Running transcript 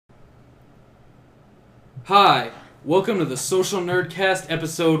Hi, welcome to the Social Nerdcast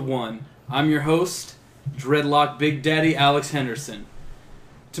Episode 1. I'm your host, Dreadlock Big Daddy Alex Henderson.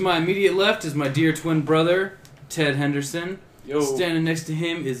 To my immediate left is my dear twin brother, Ted Henderson. Yo. Standing next to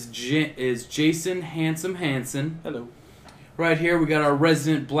him is Jason Handsome Hansen. Hello. Right here we got our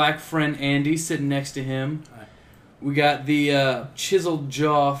resident black friend Andy sitting next to him. Hi. We got the chiseled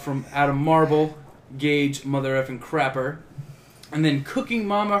jaw from out of marble, Gage Mother Effing Crapper. And then cooking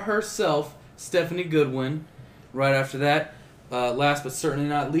mama herself, Stephanie Goodwin. Right after that, last but certainly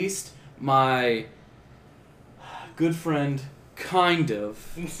not least, my good friend, kind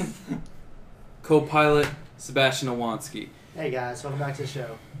of, co-pilot Sebastian Owanski. Hey guys, welcome back to the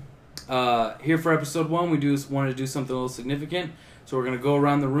show. Here for episode 1, we wanted to do something a little significant. So we're going to go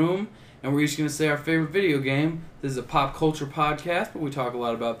around the room, and we're each going to say our favorite video game. This is a pop culture podcast, but we talk a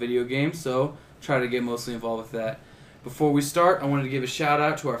lot about video games, so try to get mostly involved with that. Before we start, I wanted to give a shout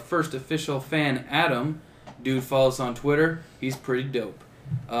out to our first official fan, Adam. Dude follows us on Twitter. He's pretty dope.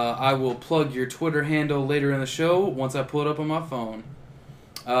 I will plug your Twitter handle later in the show once I pull it up on my phone.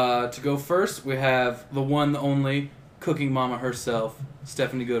 To go first, we have the one, the only, cooking mama herself,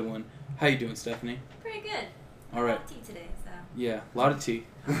 Stephanie Goodwin. How you doing, Stephanie? Pretty good. All right. A lot of tea today, so. Yeah, a lot of tea.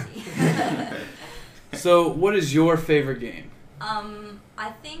 Tea. So, what is your favorite game? I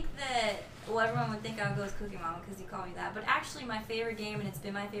think that, well, everyone would think I would go with Cooking Mama because you call me that, but actually my favorite game, and it's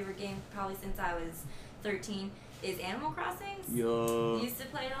been my favorite game probably since I was 13, is Animal Crossing. Yo. Used to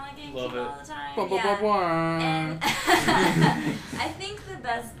play it on my Love GameCube it. all the time. Bah, bah, Yeah. bah, bah. And I think the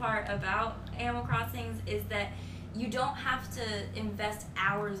best part about Animal Crossing is that you don't have to invest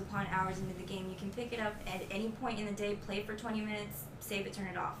hours upon hours into the game. You can pick it up at any point in the day, play for 20 minutes, save it, turn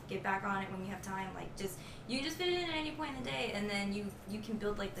it off, get back on it when you have time. You can just fit it in at any point in the day, and then you can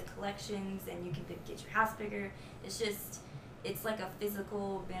build like the collections, and you can get your house bigger. It's like a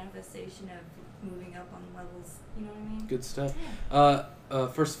physical manifestation of moving up on levels. You know what I mean? Good stuff. Yeah.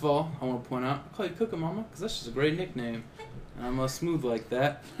 First of all, I want to point out, I call you Cooking Mama because that's just a great nickname. And I'm smooth like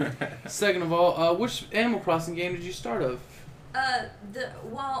that. Second of all, which Animal Crossing game did you start of?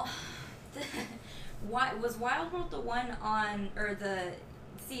 Was Wild World the one on,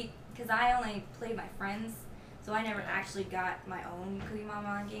 because I only played my friends, so I never actually got my own Cookie Mama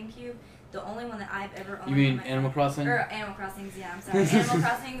on GameCube. The only one that I've ever owned. You mean on my Animal phone- Crossing? Or Animal Crossings, yeah, I'm sorry. Animal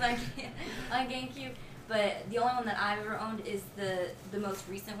Crossings on GameCube. But the only one that I've ever owned is the most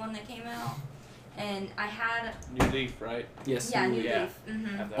recent one that came out. And I had... New Leaf, right? Yes. Yeah, you- New yeah. Leaf.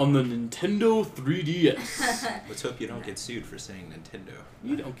 Mm-hmm. Have that On the one. Nintendo 3DS. Let's hope you don't get sued for saying Nintendo.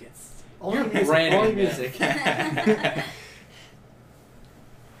 You don't get... Only You're music. branding Only that. music.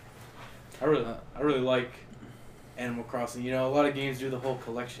 I really like Animal Crossing. You know, a lot of games do the whole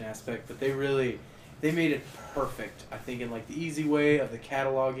collection aspect, but they made it perfect. I think in like the easy way of the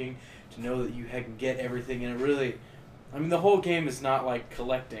cataloging to know that you can get everything, and it really, I mean, the whole game is not like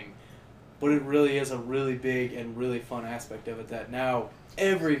collecting, but it really is a really big and really fun aspect of it that now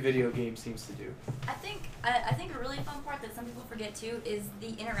every video game seems to do. I think a really fun part that some people forget too is the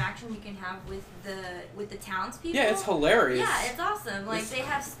interaction you can have with the townspeople. Yeah, it's hilarious. Yeah, it's awesome. Like, It's- they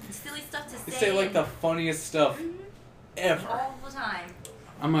have silly stuff to They say. say like the funniest stuff Mhm. ever. all the time.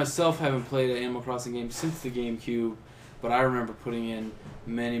 I myself haven't played an Animal Crossing game since the GameCube, but I remember putting in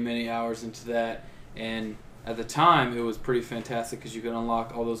many, many hours into that, and at the time it was pretty fantastic because you could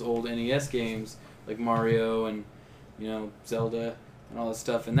unlock all those old NES games like Mario and, you know, Zelda and all that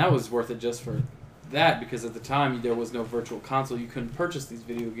stuff, and that was worth it just for that because at the time there was no virtual console. You couldn't purchase these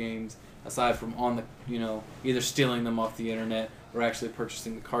video games aside from on the, you know, either stealing them off the internet or actually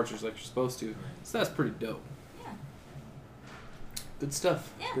purchasing the cartridge like you're supposed to. So that's pretty dope. Yeah. Good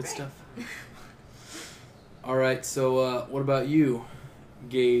stuff. Yeah, Good great. stuff. All right, so what about you,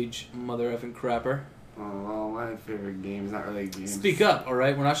 Gage Mother Effing Crapper? Oh, well, my favorite game is not really games. Speak up, all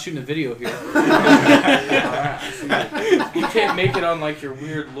right? We're not shooting a video here. You can't make it on like your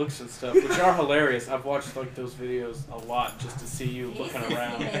weird looks and stuff, which are hilarious. I've watched like those videos a lot just to see you looking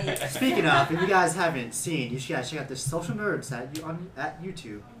around. Speaking of, if you guys haven't seen, you should guys check out the Social Nerds at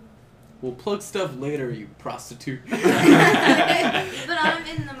YouTube. We'll plug stuff later, you prostitute. But I'm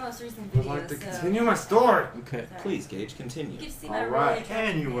in the most recent I'd video, like to so continue my story. Okay. Sorry. Please, Gage, You continue. can see my Alright. really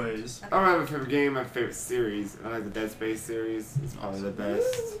Anyways. Okay. I don't have a favorite game, my favorite series. I like the Dead Space series. It's probably the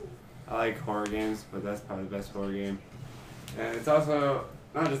best. I like horror games, but that's probably the best horror game. And it's also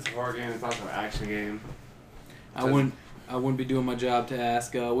not just a horror game, it's also an action game. I wouldn't be doing my job to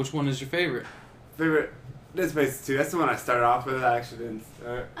ask which one is your favorite. Favorite Dead Space 2. That's the one I started off with. I actually didn't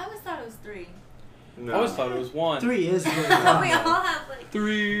start. I always thought it was 3. No. I always thought it was 1. 3 is really we fun. all have like.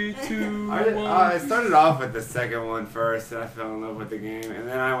 3, 2, 1. I started off with the second one first, and I fell in love with the game. And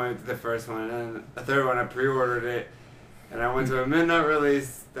then I went to the first one, and then the third one I pre-ordered it, and I went to a midnight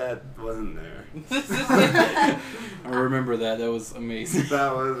release that wasn't there. I remember that. That was amazing.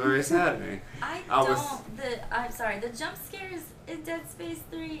 That was very saddening. I I don't. was- I'm sorry. The jump scares in Dead Space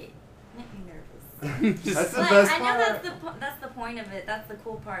 3 make me nervous. That's the Like, best I know part. that's the point of it. That's the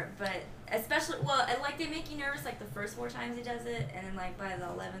cool part. But especially, like they make you nervous like the first 4 times he does it, and then like by the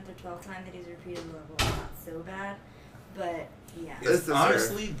 11th or 12th time that he's repeated the level, it's not so bad. But yeah. This It's is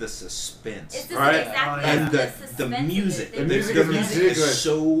honestly the suspense. It's just Right. exactly Oh, yeah. And the the suspense of music. it. The They music really is do it. ridiculous.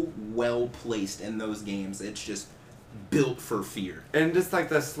 so well placed in those games. It's just built for fear. And just like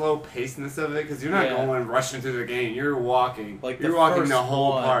the slow pacedness of it, because you're not Yeah. going rushing through the game. You're walking. Like you're the walking the first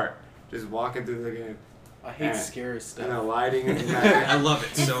whole one. part, just walking through the game. I hate Yeah. scary And the stuff. lighting is I love it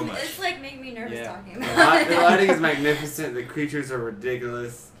It's, so much. it's like making me nervous Yeah. talking the, about the lighting is magnificent. The creatures are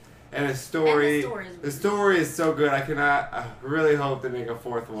ridiculous, and the story. The story is so good. I really hope they make a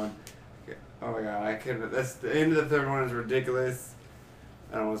 4th one. Oh my god, I can. That's the end of the 3rd one is ridiculous.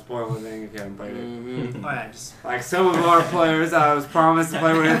 I don't want to spoil anything if you haven't played it. Mhm. Alright, just Like some of our players, I was promised to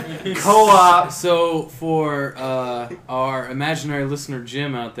play with co-op. So for our imaginary listener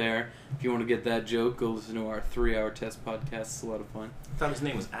Jim out there, if you want to get that joke, go listen to our 3-hour test podcast. It's a lot of fun. I thought his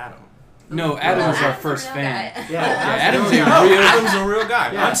name was Adam. No, Adam is our Adam's a first real fan. guy. yeah. Adam's really a good. real- Adam's a real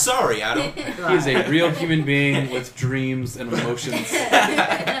guy. Yeah. I'm sorry, Adam. He is a real human being with dreams and emotions.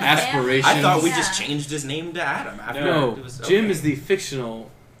 Aspirations. I thought we Yeah. just changed his name to Adam. After No, it was, Jim okay. is the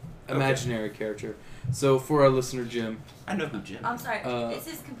fictional, imaginary character. So for our listener Jim, I know who Jim I'm is. sorry. Uh, this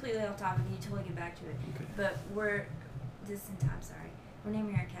is completely off topic. You totally get back to it. Okay. But I'm sorry. We're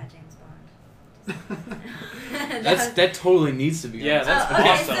naming our cat James Bond. that totally needs to be. Yeah, on. that's okay,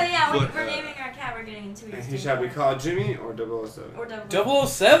 awesome. so yeah, But, we're naming our cat. We're getting into And it. he shall be called Jimmy or 007. Or double.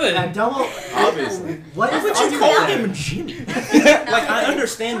 007. And double. Obviously. What is Why would the you call argument him Jimmy? No, Like, I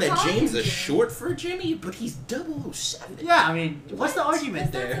understand we're that calling James him is Jimmy. short for Jimmy, but he's 007. there? Yeah, I mean, what's the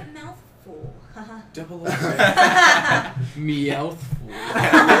argument Because there? that's a mouthful. 007. Meowthful.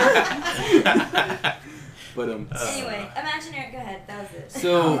 But Anyway, imaginary. Go ahead. That was it.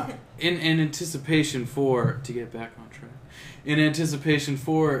 So in anticipation for to get back on track, in anticipation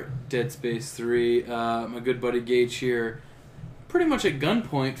for Dead Space 3, my good buddy Gage here, pretty much at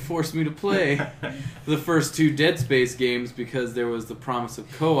gunpoint, forced me to play the first 2 Dead Space games because there was the promise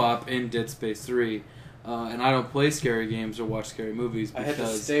of co-op in Dead Space 3. And I don't play scary games or watch scary movies I because had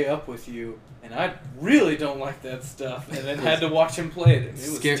to stay up with you, and I really don't like that stuff. And then had to watch him play it. It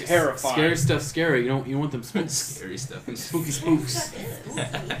was terrifying. Scary stuff, scary. You don't want them spooks. Scary stuff. Spooky spooks.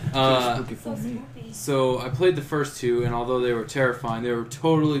 So spooky. So I played the first 2, and although they were terrifying, they were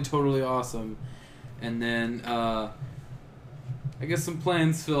totally awesome. And then I guess some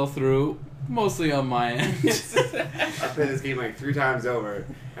plans fell through, mostly on my end. I played this game like 3 times over,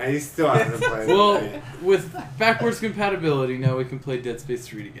 and he still hasn't played Well, it. with backwards compatibility, now we can play Dead Space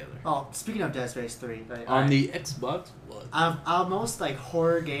 3 together Oh, speaking of Dead Space 3, like, on the Xbox One. Of most like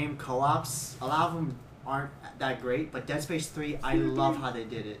horror game co-ops, a lot of them aren't that great. But Dead Space 3, I love how they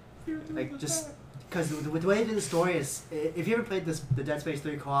did it. Like just because with the way they did the story is, if you ever played the Dead Space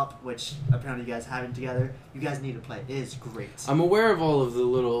 3 co-op, which apparently you guys haven't together, you guys need to play. It is great. I'm aware of all of the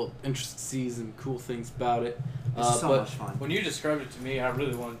little intricacies and cool things about it. It's so but much fun. When you described it to me, I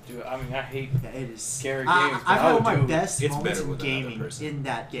really wanted to do it. I mean, I hate. Yeah, it is Scary I- games, but I've I had would one of my do- best It's moments better in with another gaming person. in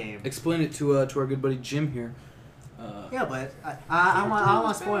that game. explain it to our good buddy Jim here. Yeah, but I don't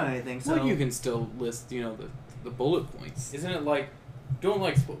want to spoil anything. So Well, you can still list, the bullet points. Isn't it like, don't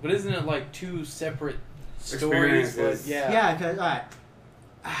like, but isn't it like 2 separate stories? But Experiences. yeah. because alright.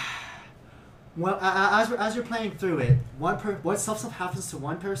 Well, as you're playing through it, what stuff happens to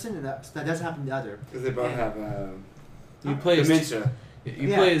one person and that doesn't happen to the other. Because they both Yeah. have You play as dementia. you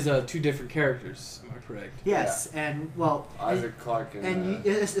Yeah. play as 2 different characters. Am I correct? Yes, and well, Isaac Clarke and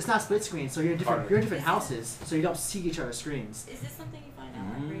it's not split screen, so you're in different Carter. houses, so you don't see each other's screens. Is this something you find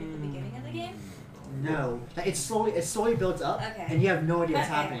out like right at the beginning of the game? No, like, it slowly builds up, Okay. and you have no idea what's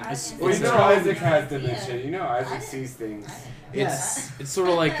Okay, happening. I can- Well, you know It's- Isaac has Yeah. dementia. You know Isaac I didn't- sees things. I didn't know Yes. that. It's sort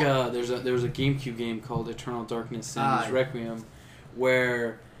of like there was a GameCube game called Eternal Darkness Sandy's Ah. Requiem,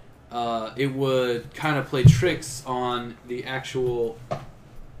 where it would kind of play tricks on the actual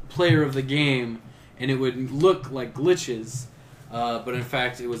player of the game, and it would look like glitches, but in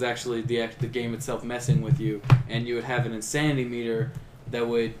fact it was actually the game itself messing with you, and you would have an insanity meter that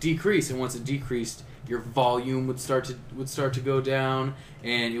would decrease, and once it decreased, your volume would start to go down,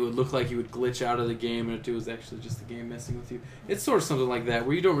 and it would look like you would glitch out of the game, and it was actually just the game messing with you. It's sort of something like that,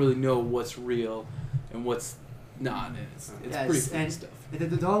 where you don't really know what's real, and what's not. And it's Yeah, pretty it's- fun and stuff.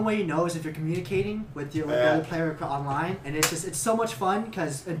 the only way you know is if you're communicating with the other player online, and it's so much fun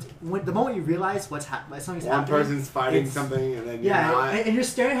because the moment you realize something's One happening, person's fighting it's- something, and then yeah, you're not. and you're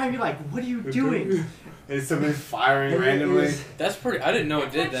staring at him, you're like, what are you doing? And somebody's firing And it randomly. is- That's pretty. I didn't know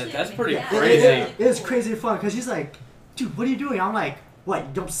it did that. Actually, That's pretty yeah. crazy. It is crazy fun because he's like, dude, what are you doing? I'm like, what? You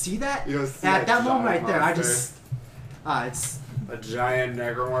don't see that? You don't see And at that moment giant right there, I monster. just, it's. A giant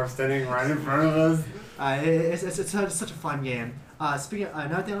necromorph standing right in front of us. It's such a fun game. Speaking of,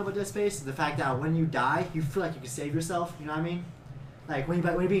 another thing about Dead Space is the fact that when you die, you feel like you can save yourself. You know what I mean? Like when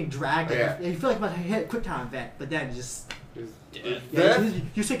you're being dragged, Yeah. you feel like you're about to hit a quick time event, but then Death, you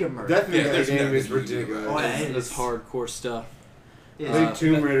just get murdered. death in Yeah, that there's game nothing is you can do ridiculous. about it. That's, it that's is- hardcore stuff. Yeah. I think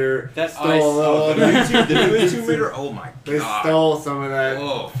Tomb Raider that stole ice- a little of The it. new Tomb Raider, oh my They god. stole some of that.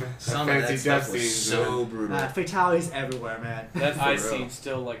 Oh, some of fancy that stuff death was scenes, so brutal. Fatalities everywhere, man. That For ice real. scene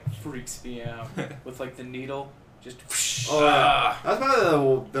still like freaks me out with like the needle just. Oh, yeah. That's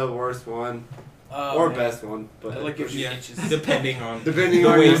probably the worst one. Oh, or man. best one. But That like gives you Yeah, itches. depending on depending the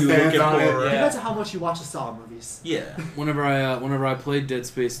on way your you're stance looking on for it. it. Depends on how much you watch the Saw movies. Yeah. Whenever I played Dead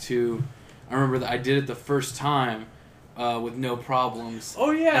Space 2, I remember that I did it the first time with no problems.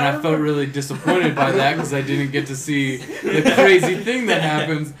 Oh yeah, And I felt really disappointed by that because I didn't get to see the crazy thing that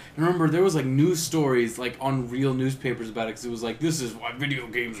happens. And remember, there was like news stories like on real newspapers about it because it was like, this is why video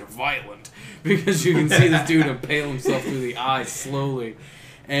games are violent because you can see this dude impale himself through the eye slowly. It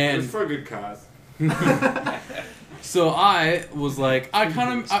And was for a good cause. so I was like, I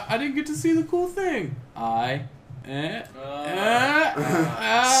didn't get to see the cool thing.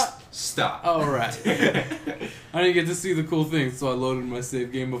 Stop. All right. I didn't get to see the cool thing, so I loaded my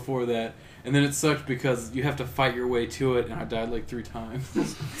save game before that. And then it sucked because you have to fight your way to it, and I died like 3 times.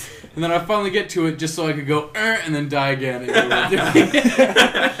 And then I finally get to it just so I could go, and then die again. A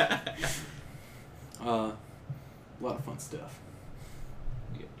lot of fun stuff.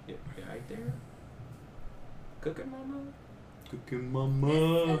 You right there? Cooking, mama? Cooking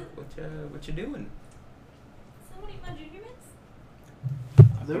mama. What you doing? Somebody my junior mints?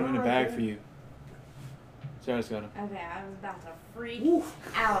 I put it in a bag for you. So I just got 'em. Okay, I was about to freak Woo.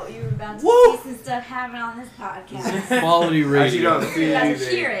 out. You were about to Woo. see some stuff happen on this podcast. Quality Actually, you radio. don't see You guys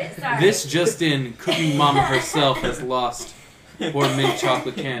anything. hear it. Sorry. This just in, Cooking Mama herself has lost poor mint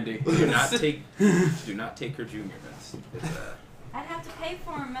chocolate candy. Do not take her junior mints. It's I'd have to pay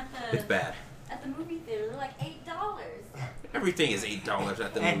for them it's bad. at the movie theater. They're like $8. Everything is $8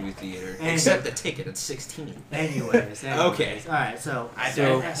 at the And- movie theater, and- except the ticket. It's $16. Anyways. Okay. All right. So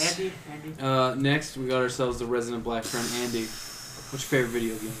So- Andy. Next, we got ourselves the resident black friend, Andy. What's your favorite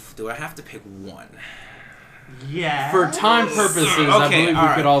video game? Do I have to pick one? Yeah. For time purposes, I Okay, believe all we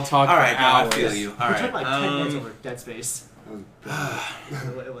right. could all talk All for right, no, I hours. feel you. All We right. took like 10 minutes over Dead Space.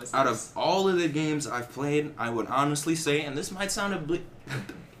 It was. Out of all of the games I've played, I would honestly say, and this might sound a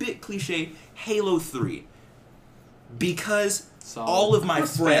bit cliche, Halo 3. Because Solid. all of my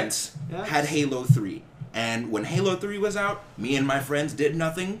Respect. friends Yeah. had Halo 3. And when Halo 3 was out, me and my friends did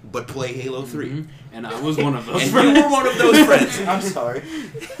nothing but play Halo 3. Mhm. And I was one of those And friends. you were one of those friends. I'm sorry.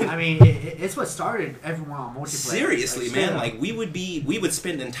 I mean, it's what started everyone on multiplayer. Seriously, straight man. up. Like, we would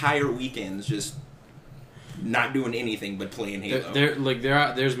spend entire weekends just not doing anything but playing Halo.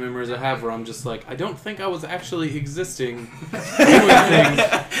 There's memories I have where I'm just like, I don't think I was actually existing doing things.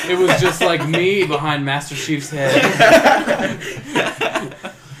 It was just like me behind Master Chief's head.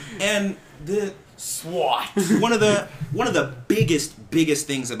 And the SWAT. One of the biggest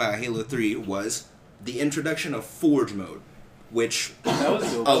things about Halo 3 was the introduction of Forge mode, which That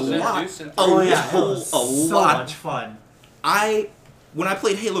was a was lot, introduced in a, Oh yeah, it whole- was a so lot. much fun. When I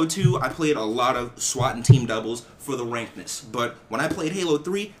played Halo 2, I played a lot of SWAT and team doubles for the rankedness. But when I played Halo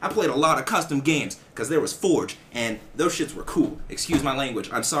 3, I played a lot of custom games because there was Forge, and those shits were cool. Excuse my language.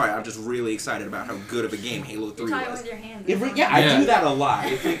 I'm sorry. I'm just really excited about how good of a game Halo 3 You're talking was. with your hands. Yeah, I Yeah. do that a lot.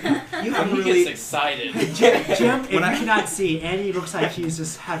 You haven't He really. gets excited. Jim, if you When I- cannot see, Andy looks like he's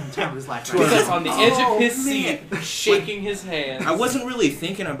just having the time of his life He's right like now. on the edge Oh, of his man. seat, shaking his hands. I wasn't really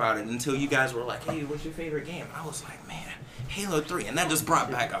thinking about it until you guys were like, "Hey, what's your favorite game?" I was like, "Man, Halo 3," and that just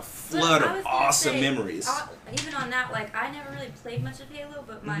brought back a But flood I of was gonna awesome say, memories. Even on that, like, I never really played much of Halo,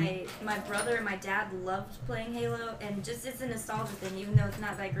 but my brother and my dad loved playing Halo, and just it's a nostalgia thing, even though it's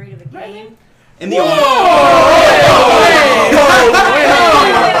not that great of a game. And the Wait,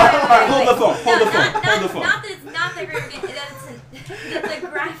 Hold the phone. Hold the phone. Not Hold the phone. that it's not that great of a game. That's a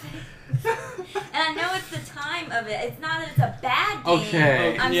graphic. And I know it's the time of it. It's not that it's a bad game.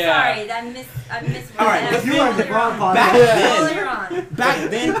 Okay. I'm Yeah. sorry. I missed. All right, that. but You are the wrong Back podcast. then- Earlier on. back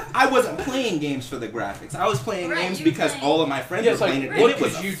then, I wasn't playing games for the graphics. I was playing Right, games you were because playing- all of my friends Yeah, were it's like, playing it, right. and what it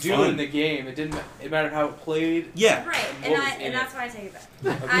was could you do fun. in the game? It mattered how it played. Yeah. Right, And what was in and it. that's why I take it back.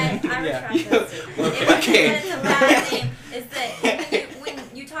 Okay. I Yeah. retract that. Okay. It's a bad thing. Is that when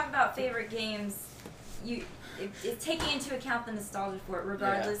you talk about favorite games, it's taking into account the nostalgia for it,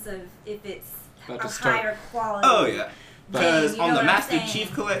 regardless of if it's About a to start. higher quality. Oh yeah. Because You know on the what I'm Master saying?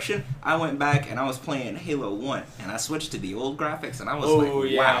 Chief Collection, I went back and I was playing Halo 1, and I switched to the old graphics, and I was Oh,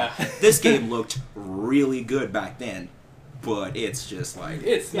 like, yeah. wow, this game looked really good back then, but it's just like...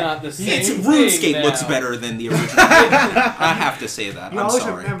 It's not the same. It's thing RuneScape now. looks better than the original game. I have to say that. You I'm always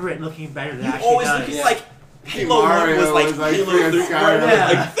sorry. remember it looking better than it You actually always does. look Yeah. like Halo Mario 1 was like was like Halo freaking 3.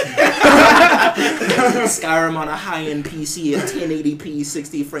 Skyrim. Skyrim on a high-end PC at 1080p,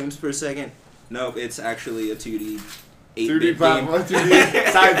 60 frames per second. Nope, it's actually a 2D 2D 8-bit game. platform,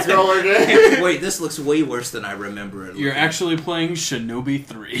 2D side scroller game. Wait, this looks way worse than I remember it. You're looking. actually playing Shinobi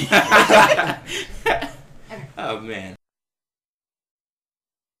 3. Oh man.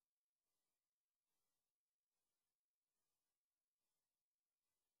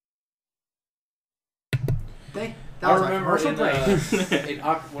 That I was remember a commercial break.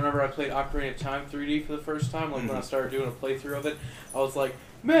 whenever I played Ocarina of Time 3D for the first time, like when I Mhm. started doing a playthrough of it, I was like,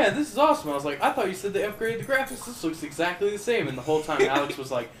 man, this is awesome. I was like, I thought you said they upgraded the graphics. This looks exactly the same. And the whole time Alex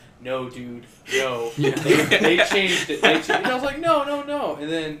was like, no, dude, no. Yeah. They changed it. And I was like, no. And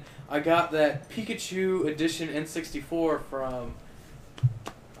then I got that Pikachu Edition N64 from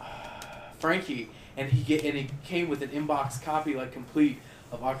Frankie, and he came with an inbox copy, like complete,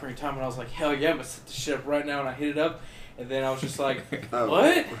 of Ocarina of Time, and I was like, hell yeah, I'm gonna set this shit up right now, and I hit it up, and then I was just like, Oh.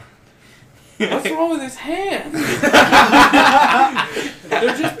 what? What's wrong with his hands?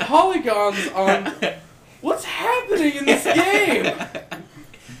 They're just polygons on. What's happening in this game?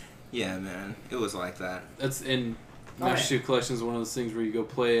 Yeah, man, it was like that. That's in Master Alright. Chief Collection is one of those things where you go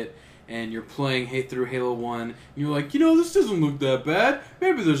play it and you're playing through Halo 1 and you're like, this doesn't look that bad.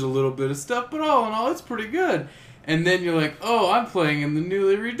 Maybe there's a little bit of stuff, but all in all, it's pretty good. And then you're like, oh, I'm playing in the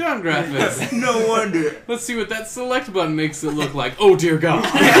newly redone graphics. No wonder. Let's see what that select button makes it look like. Oh, dear God.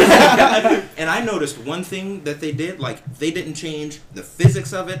 And I noticed one thing that they did, like, they didn't change the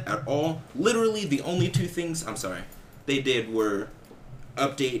physics of it at all. Literally, the only two things, they did were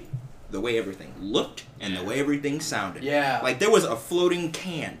update the way everything looked and the way everything sounded. Yeah. Like, there was a floating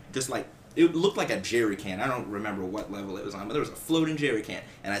can, just like, it looked like a jerry can. I don't remember what level it was on, but there was a floating jerry can.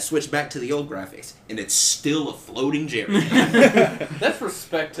 And I switched back to the old graphics, and it's still a floating jerry can. That's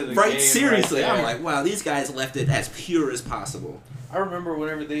respect to the game. Right? Seriously, right I'm there. like, wow, these guys left it as pure as possible. I remember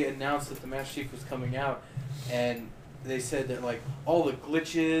whenever they announced that the Master Chief was coming out, and they said that like all the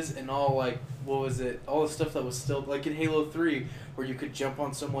glitches and all like all the stuff that was still like in Halo 3 where you could jump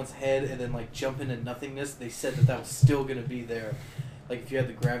on someone's head and then like jump into nothingness. They said that was still gonna be there. Like if you had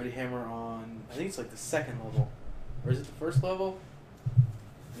the gravity hammer on, I think it's like the second level, or is it the first level?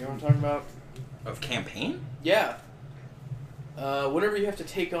 You know what I'm talking about? Of campaign? Yeah. Whenever you have to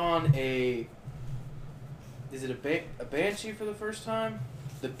take on is it a Banshee for the first time?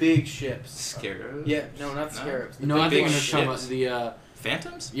 The big ships. Scarab? Yeah, no, not No? Scarabs. The No, I big think ships. you're talking about the,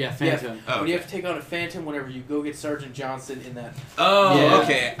 Phantoms? Phantom. Oh, When you okay. have to take on a Phantom, whenever you go get Sergeant Johnson in that. Oh, Yeah.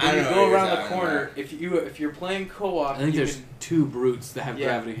 okay. When I you know go what you're around the talking corner, about. if you're playing co-op, I think you there's can, 2 brutes that have Yeah.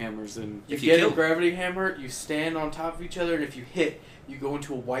 gravity hammers and you If you get kill- a gravity hammer, you stand on top of each other, and if you hit, you go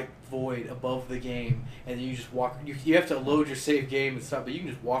into a white void above the game, and then you just walk. You have to load your save game and stuff, but you can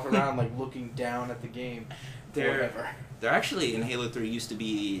just walk around like looking down at the game forever. There actually in Halo 3 used to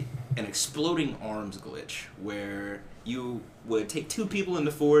be an exploding arms glitch where you would take 2 people in the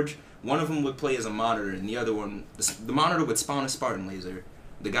forge, one of them would play as a monitor and the other one, the monitor would spawn a Spartan laser.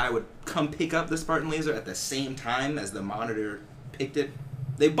 The guy would come pick up the Spartan laser at the same time as the monitor picked it.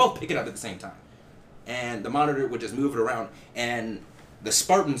 They both pick it up at the same time. And the monitor would just move it around and the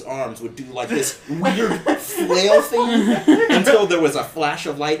Spartan's arms would do like this weird flail thing until there was a flash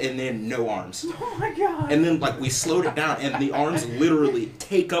of light and then no arms. Oh my god! And then, like, we slowed it down, and the arms literally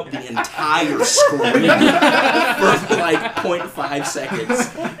take up the entire screen for, like, 0.5 seconds.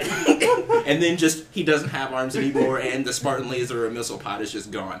 And then just, he doesn't have arms anymore, and the Spartan laser or missile pod is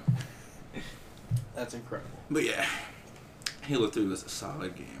just gone. That's incredible. But yeah, Halo 3 was a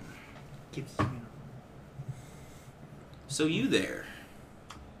solid game. Keeps, So you there,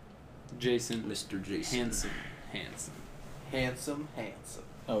 Jason. Mr. Jason. Handsome. Handsome.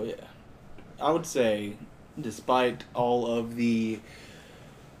 Oh yeah, I would say, despite all of the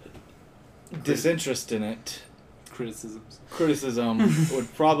disinterest in it, Criticisms. criticism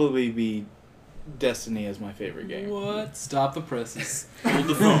would probably be Destiny as my favorite game. What? Stop the presses. Hold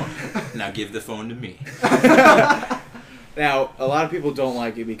the phone. Now give the phone to me. Now, a lot of people don't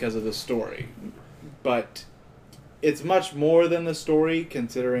like it because of the story, but it's much more than the story,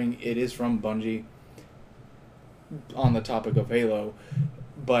 considering it is from Bungie on the topic of Halo.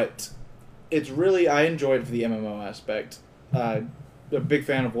 But it's really, I enjoyed it for the MMO aspect. I'm a big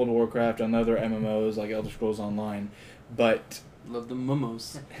fan of World of Warcraft and other MMOs like Elder Scrolls Online, but Love the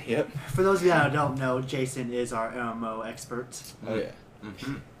momos. yep. For those of you that don't know, Jason is our MMO expert. Oh yeah.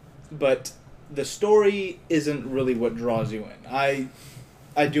 Mm-hmm. But the story isn't really what draws you in.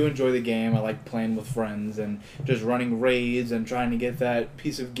 I do enjoy the game. I like playing with friends and just running raids and trying to get that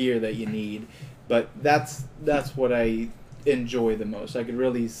piece of gear that you need. But that's what I enjoy the most. I could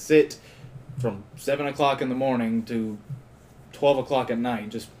really sit from 7 o'clock in the morning to 12 o'clock at night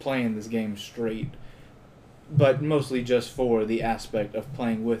just playing this game straight. But mostly just for the aspect of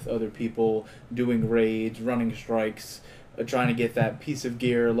playing with other people, doing raids, running strikes, trying to get that piece of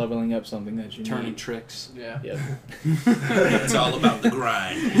gear, leveling up something that you Turning need. tricks. Yeah. Yep. It's all about the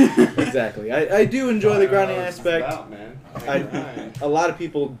grind. Exactly. I do enjoy the grinding aspect. About, man. I- A lot of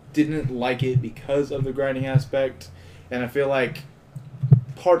people didn't like it because of the grinding aspect, and I feel like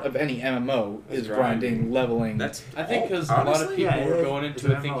part of any MMO is It's grinding, grinding. leveling. That's I think because a honestly, lot of people yeah, were it- going it's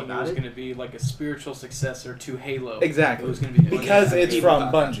into it an thinking MMO, it not was it? going to be like a spiritual successor to Halo. Exactly. It was going to be Because it's people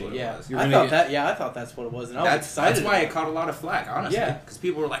from thought that's Bungie. what it Yeah, was. You're I gonna thought get- that. Yeah, I thought that's what it was, and I was That's excited. why it about caught a lot of flack, honestly. Yeah. Because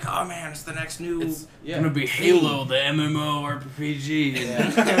people were like, "Oh man, it's the next new." It's yeah. Gonna be Halo, the MMO RPG.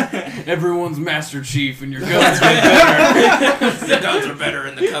 Yeah. Everyone's Master Chief, and your guns get better. The guns are better,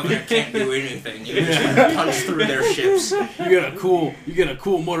 and the Covenant can't do anything. You can just punch through their ships. You get a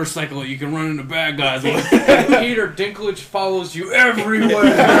cool motorcycle that you can run into bad guys with. Peter Dinklage follows you everywhere.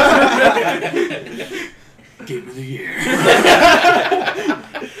 Game of the year.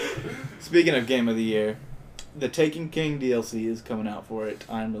 Speaking of Game of the Year, the Taken King DLC is coming out for it.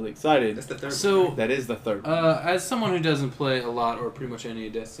 I'm really excited. That's the third. So, one. That is the third one. as someone who doesn't play a lot or pretty much any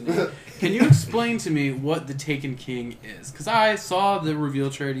of Destiny, can you explain to me what the Taken King is? Because I saw the reveal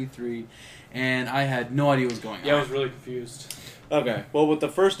trailer at E3, and I had no idea what was going on. Yeah, I was really confused. Okay, well, with the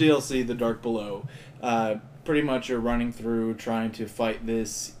first DLC, The Dark Below, pretty much you're running through trying to fight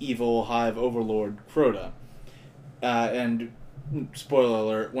this evil hive overlord, Crota. And, spoiler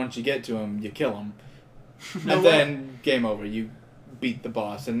alert, once you get to him, you kill him. And then, game over. You beat the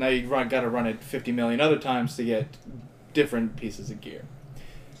boss, and now you gotta run it 50 million other times to get different pieces of gear.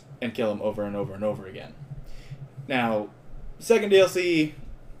 And kill him over and over and over again. Now, second DLC,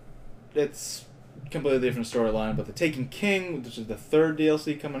 it's completely different storyline, but the Taken King, which is the third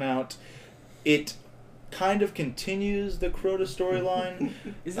DLC coming out, it kind of continues the Crota storyline.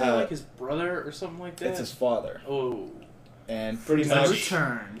 Is that like his brother or something like that? It's his father, Oh, and pretty Touch much,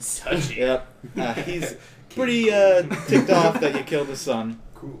 returns. touchy. yep, he's pretty ticked off that you killed his son.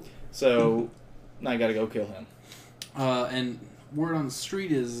 Cool. So now I gotta go kill him. And word on the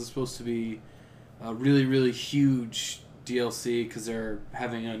street is it's supposed to be a really, really huge DLC because they're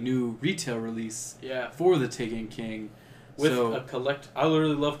having a new retail release Yeah, for the Taken King. with So- a collect. I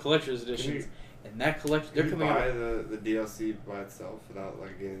literally love collector's editions, and that collect. They're Can you coming buy out. the DLC by itself without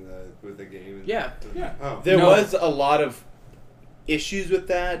like getting with the game? And Yeah, yeah. Oh. There No. was a lot of issues with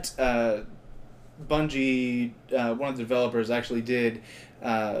that. Bungie, one of the developers, actually did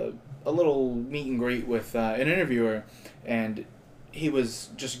a little meet and greet with an interviewer, and he was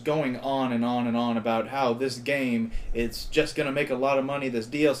just going on and on and on about how this game, it's just going to make a lot of money. This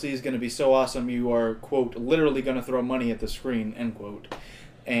DLC is going to be so awesome. You are, quote, literally going to throw money at the screen, end quote.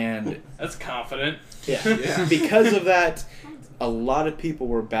 And That's confident. yeah, Yeah. because of that, a lot of people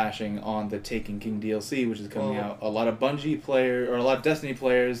were bashing on the Taken King DLC, which is coming Well- out. A lot of Bungie players, or a lot of Destiny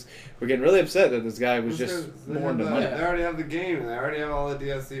players, were getting really upset that this guy was just more into money. They already have the game and they already have all the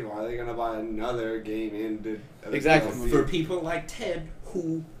DLC. Why are they gonna buy another game into Exactly. DLC? For people like Ted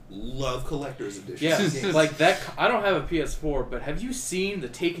who love collector's editions. Yeah, like that. I don't have a PS4, but have you seen the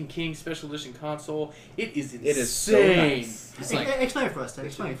Taken King Special Edition console? It is insane. It is so nice. It's like Explain it for us, Ted.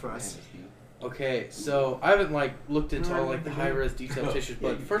 Explain it for us. Okay, so I haven't like looked into all like the high res detailed tissues,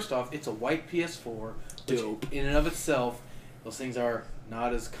 but first off, it's a white PS4, which Dope. in and of itself, those things are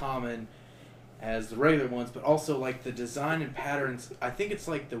not as common as the regular ones, but also like the design and patterns. I think it's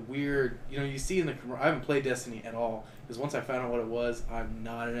like the weird, you see in the. I haven't played Destiny at all because once I found out what it was, I'm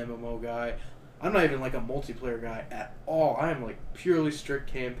not an MMO guy. I'm not even like a multiplayer guy at all. I am like purely strict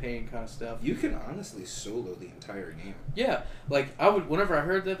campaign kind of stuff. You can honestly solo the entire game. Yeah, like I would. Whenever I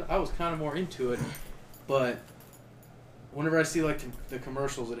heard that, I was kind of more into it. But whenever I see like the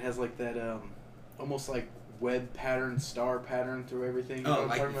commercials, it has like that almost like web pattern, star pattern through everything. You know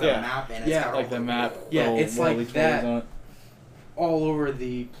what I'm talking the about? Yeah. map and Yeah, it's got Like all the map, Yeah, little it's like whirly twirls that. on it. All over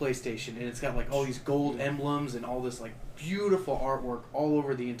the PlayStation, and it's got like all these gold emblems and all this like beautiful artwork all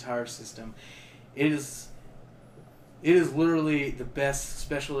over the entire system. It is literally the best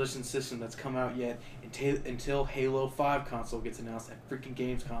special edition system that's come out yet until Halo 5 console gets announced at freaking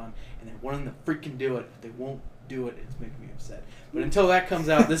Gamescom, and they're wanting to freaking do it. If they won't do it, it's making me upset. But until that comes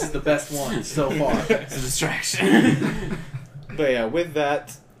out, this is the best one so far. It's a distraction. But yeah, with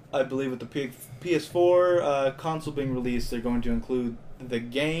that, I believe with the PS4 console being released, they're going to include the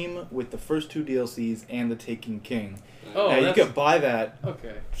game with the first 2 DLCs and the Taken King. Oh, Now, you that's- could buy that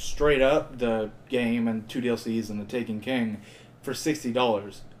Okay. straight up, the game and 2 DLCs and the Taken King, for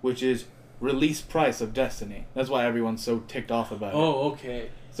 $60, which is release price of Destiny. That's why everyone's so ticked off about it. Oh, okay.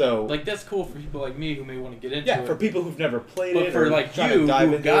 So, Like, that's cool for people like me who may want to get into yeah, it. for people who've never played But it, for or like trying you to dive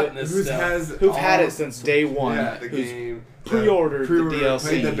who've into gotten it, this Who's stuff. has who've had all it since day one, the who's game, pre-ordered the pre-ordered, DLC,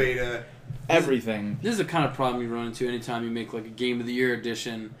 played the beta. everything. This is the kind of problem you run into anytime you make like a Game of the Year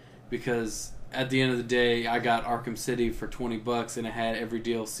edition, because at the end of the day, I got Arkham City for $20 and it had every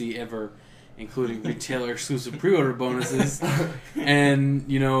DLC ever, including retailer exclusive pre-order bonuses. And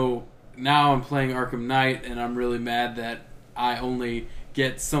you know, now I'm playing Arkham Knight, and I'm really mad that I only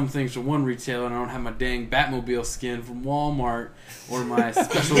get some things from one retailer and I don't have my dang Batmobile skin from Walmart or my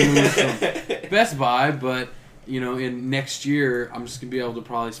special moves from Best Buy. But you know, in next year, I'm just gonna be able to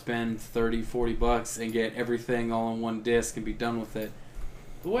probably spend $30-$40 and get everything all in one disc and be done with it.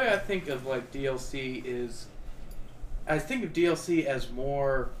 The way I think of like DLC is, I think of DLC as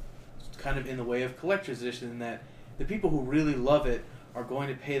more kind of in the way of collector's edition, in that the people who really love it are going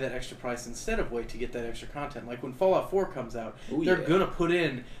to pay that extra price instead of wait to get that extra content. Like when Fallout 4 comes out, Ooh, they're yeah.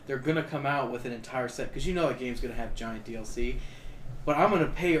 gonna come out with an entire set, because you know that game's gonna have giant DLC. But I'm gonna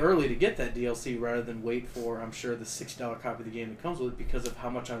pay early to get that DLC rather than wait for, I'm sure, the $60 copy of the game that comes with it, because of how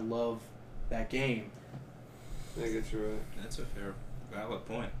much I love that game. I think you're right. That's a fair, valid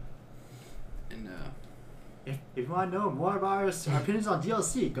point. And If you want to know more about our opinions on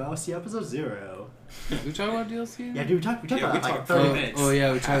DLC, go see episode 0. we talk about DLC? Yeah, dude, we talked Yeah, about we that like talked 30 oh, minutes. oh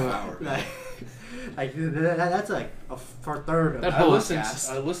yeah, we talk Half about. hour. Like that's like for a third of That the whole podcast.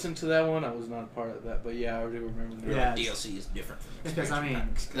 I listened to that one. I was not a part of that, but yeah, I do remember that. Yeah. DLC is different from Because, I expansion mean,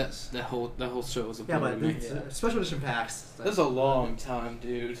 packs, 'cause That whole show was a Yeah, blur but to me. the special edition packs. That was a long time,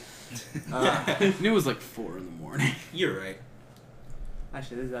 dude. And it was like 4 in the morning. You're right.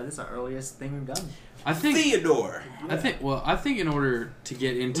 Actually, this is our earliest thing we've done. I think Theodore. I think in order to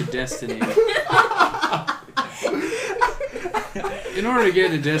get into Destiny, in order to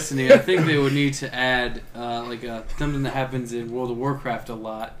get into Destiny, I think they would need to add like something that happens in World of Warcraft a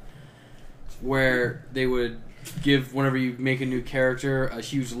lot, where they would give, whenever you make a new character, a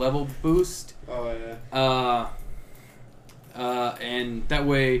huge level boost. Oh yeah. And that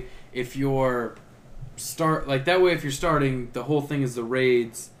way, if you're starting, the whole thing is the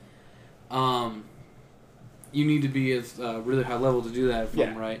raids. You need to be at really high level to do that, if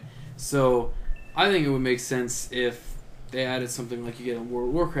I'm right. So, I think it would make sense if they added something like you get in World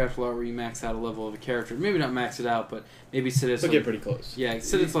of Warcraft a lot, where you max out a level of a character. Maybe not max it out, but maybe set it. They'll get pretty close. Yeah,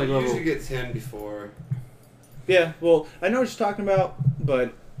 set it to like You level. usually get 10 before. Yeah, well, I know what you're talking about,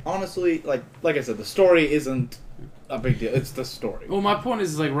 but honestly, like I said, the story isn't a big deal. It's the story. Well, my point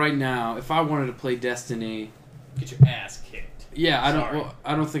is like right now, if I wanted to play Destiny. Get your ass kicked. Yeah, Sorry.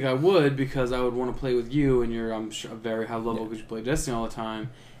 I don't think I would, because I would want to play with you, and you're, I'm sure, a very high level Yeah. because you play Destiny all the time.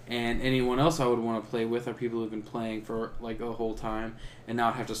 And anyone else I would want to play with are people who've been playing for like a whole time, and now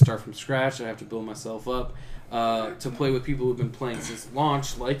I'd have to start from scratch. I have to build myself up to play with people who've been playing since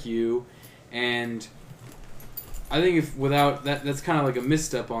launch, like you. And I think if without that, that's kind of like a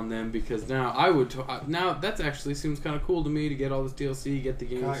misstep on them, because now I would now that actually seems kind of cool to me to get all this DLC, get the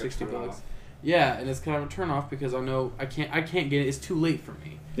game for Kinda $60. turn off. Yeah, and it's kind of a turn off because I know I can't get it. It's too late for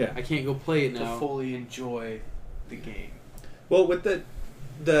me. Yeah. I can't go play it To now. fully enjoy the game. Well, with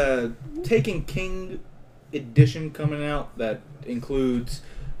the Taken King edition coming out that includes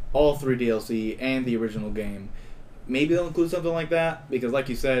all 3 DLC and the original game, maybe they'll include something like that, because like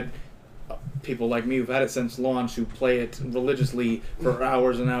you said, people like me who've had it since launch, who play it religiously for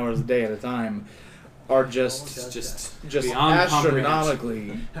hours and hours a day at a time, are just Beyond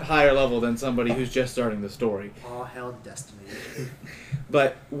astronomically higher level than somebody who's just starting the story. All hell Destiny.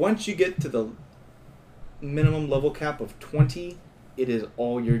 But once you get to the minimum level cap of 20, it is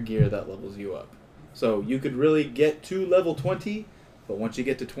all your gear that levels you up. So you could really get to level 20, but once you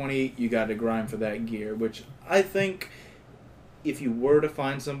get to 20, you got to grind for that gear, which I think if you were to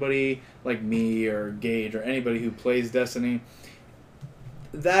find somebody like me or Gage or anybody who plays Destiny,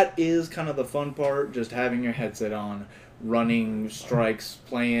 that is kind of the fun part, just having your headset on, running strikes,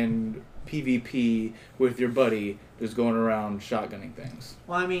 playing PvP with your buddy, just going around shotgunning things.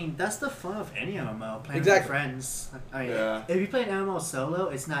 Well, I mean, that's the fun of any MMO, playing with Exactly. your friends. I mean, Yeah. if you play an MMO solo,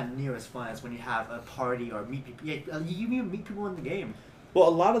 it's not near as fun as when you have a party or meet people. Yeah, you meet people in the game. Well, a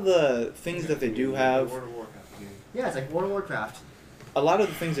lot of the things that they do have, World of Warcraft game. Yeah, it's like World of Warcraft. a lot of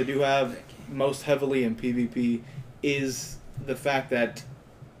the things they do have most heavily in PvP is the fact that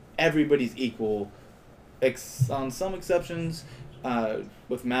everybody's equal. On some exceptions,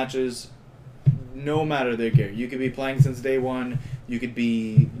 with matches, no matter their gear. You could be playing since day one, you could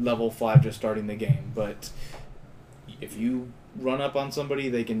be level 5 just starting the game, but if you run up on somebody,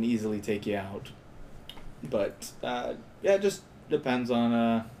 they can easily take you out. But, yeah, it just depends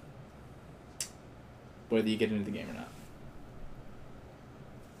on whether you get into the game or not.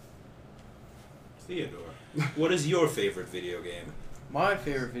 Theodore, what is your favorite video game? My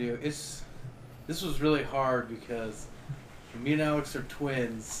favorite video this was really hard because me and Alex are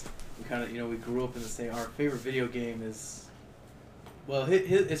twins. We kind of, we grew up in the same. Our favorite video game is, well,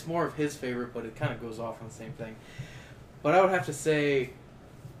 it's more of his favorite, but it kind of goes off on the same thing. But I would have to say,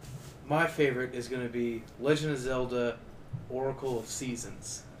 my favorite is going to be Legend of Zelda: Oracle of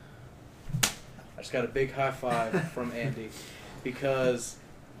Seasons. I just got a big high five from Andy because,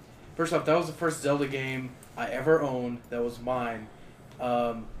 first off, that was the first Zelda game I ever owned that was mine.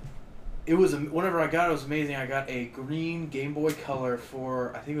 It was whenever I got it, it was amazing. I got a green Game Boy Color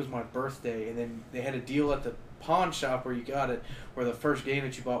for, I think it was my birthday, and then they had a deal at the pawn shop where you got it, where the first game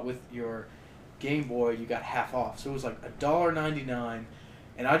that you bought with your Game Boy, you got half off. So it was like $1.99,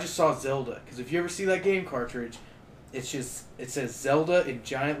 and I just saw Zelda, because if you ever see that game cartridge, it says Zelda in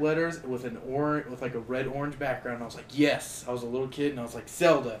giant letters with like a red-orange background. And I was like, yes. I was a little kid, and I was like,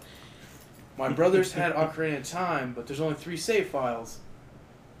 Zelda. My brothers had Ocarina of Time, but there's only 3 save files.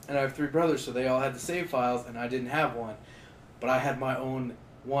 And I have 3 brothers, so they all had the save files, and I didn't have one. But I had my own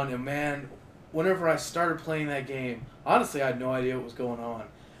one, and man, whenever I started playing that game, honestly, I had no idea what was going on,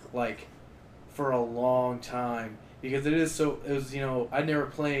 like, for a long time. Because I'd never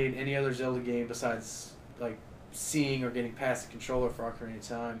played any other Zelda game besides, like, seeing or getting past the controller for Ocarina of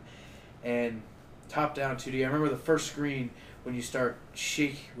Time. And top-down 2D, I remember the first screen when you start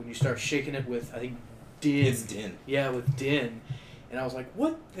shaking it with, I think, Din. It's Din. Yeah, with Din. And I was like,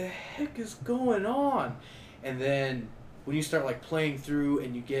 what the heck is going on? And then when you start like playing through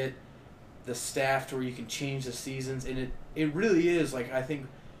and you get the staff to where you can change the seasons, and it really is, like, I think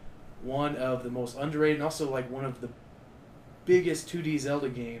one of the most underrated and also like one of the biggest 2D Zelda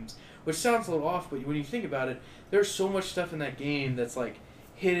games, which sounds a little off, but when you think about it, there's so much stuff in that game that's like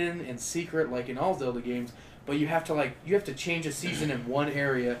hidden and secret, like in all Zelda games, but you have to change a season in one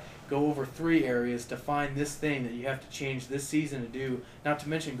area, go over 3 areas to find this thing that you have to change this season to do, not to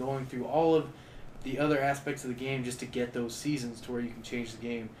mention going through all of the other aspects of the game just to get those seasons to where you can change the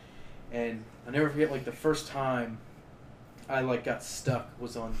game. And I'll never forget, like, the first time I like got stuck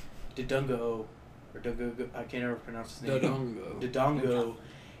was on Dodongo, or Dodongo, I can't ever pronounce his name. Dodongo.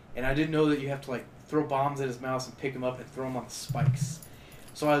 And I didn't know that you have to like throw bombs at his mouse and pick him up and throw him on the spikes.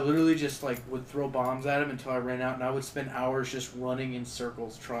 So I literally just like would throw bombs at him until I ran out, and I would spend hours just running in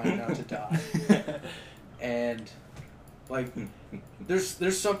circles trying not to die. And like,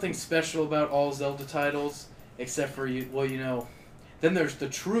 there's something special about all Zelda titles, except for then there's the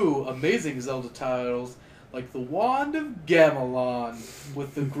true amazing Zelda titles, like the Wand of Gamelon,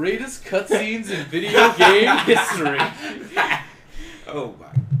 with the greatest cutscenes in video game history. Oh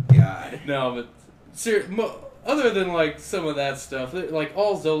my god. No, but other than like some of that stuff, like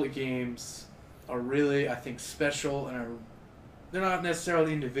all Zelda games are really, I think, special, and they're not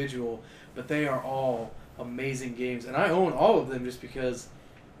necessarily individual, but they are all amazing games, and I own all of them just because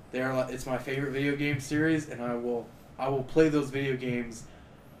it's my favorite video game series, and I will play those video games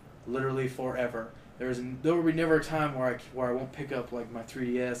literally forever. There will be never a time where I won't pick up like my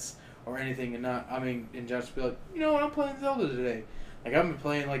 3DS or anything and just be like, you know what, I'm playing Zelda today. Like, I've been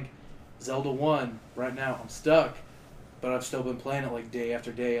playing like Zelda 1 right now. I'm stuck, but I've still been playing it like day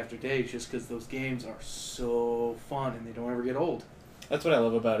after day after day just because those games are so fun and they don't ever get old. That's what I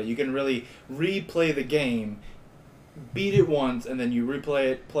love about it. You can really replay the game, beat it once, and then you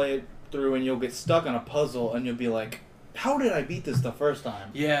replay it, play it through, and you'll get stuck on a puzzle, and you'll be like, how did I beat this the first time?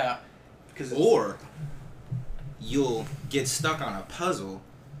 Yeah. Or you'll get stuck on a puzzle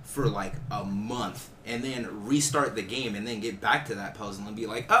for like a month and then restart the game and then get back to that puzzle and be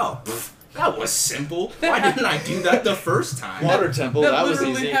like, oh, that was simple. Why didn't I do that the first time? Water Temple, that was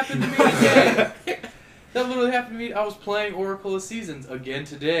literally easy. happened to me today. That literally happened to me. I was playing Oracle of Seasons again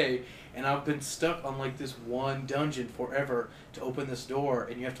today, and I've been stuck on like this one dungeon forever to open this door,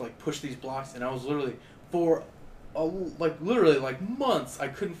 and you have to like push these blocks, and I was literally for like literally like months. I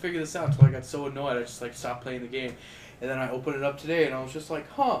couldn't figure this out until I got so annoyed. I just like stopped playing the game, and then I opened it up today, and I was just like,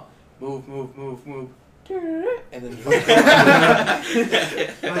 huh, move, and then.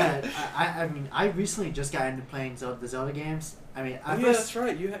 But I mean, I recently just got into playing the Zelda games. I mean, Oh, yeah, that's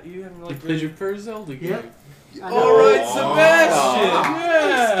right. You haven't You like played your first Zelda game. Yep. I know. All right, Oh. Sebastian.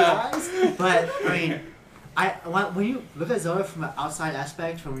 Yeah. Thanks, guys. But I mean, when you look at Zelda from an outside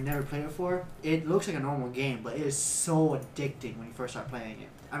aspect, from we never played it before, it looks like a normal game, but it is so addicting when you first start playing it.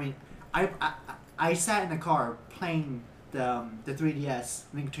 I mean, I sat in the car playing the 3DS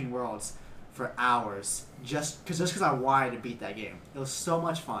Link Between Worlds for hours just because I wanted to beat that game. It was so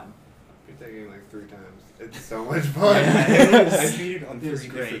much fun. Beat that game like 3 times. It's so much fun. I beat it on It was 3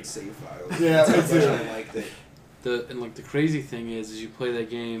 great. different save files. Yeah, That's me how too. much I liked it. The crazy thing is you play that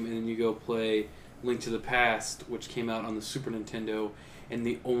game and then you go play Link to the Past, which came out on the Super Nintendo, and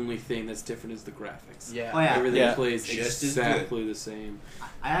the only thing that's different is the graphics. Yeah. Oh yeah, Everything Yeah. plays Just as exactly the same.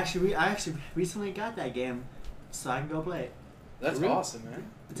 I actually recently got that game, so I can go play it. That's Really? awesome, man.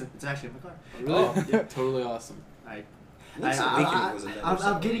 It's actually in my car. Really? Oh. Yeah, totally awesome. Link's Awakening was a better I'm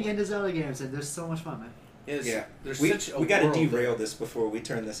Zelda. getting into Zelda games, and they're so much fun, man. Yeah. There's We such a got to world derail there. this before we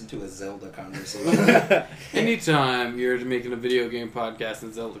turn this into a Zelda conversation. Anytime you're making a video game podcast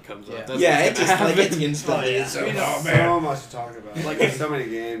and Zelda comes Yeah. up, that's Yeah, what's it just gonna like happen. it's instantly. Oh, yeah. So, I mean, oh man, So much to talk about. Like, Like so many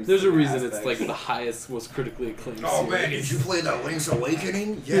games. There's a and reason it's aspects. like the highest, most critically acclaimed. oh man, series. did you play the Link's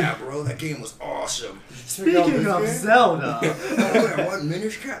Awakening? Yeah, bro, that game was awesome. Speaking of Zelda, Oh, yeah, what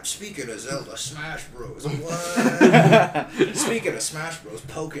Minish Cap? Speaking of Zelda, Smash Bros. What? Speaking of Smash Bros,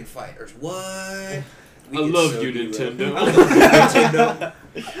 Pokken Fighters. What? We I get love so you, derailed. Nintendo. I love you, Nintendo.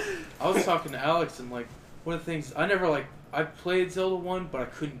 I was talking to Alex, and like one of the things I never like. I played Zelda 1, but I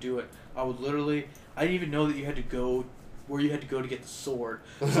couldn't do it. I would literally. I didn't even know that you had to go where you had to go to get the sword.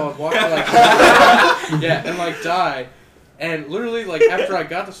 So I would walk like yeah, and like die. And literally, like after I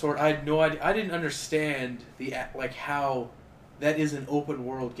got the sword, I had no idea. I didn't understand the like how that is an open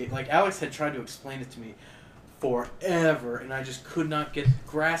world game. Like Alex had tried to explain it to me forever, and I just could not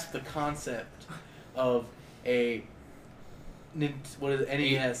grasp the concept of a what is it,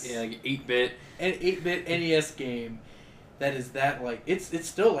 NES? Yeah, like 8-bit. An 8-bit NES game that is that like it's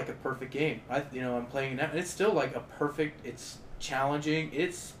still like a perfect game. I'm playing it now, and it's still like a perfect. It's challenging.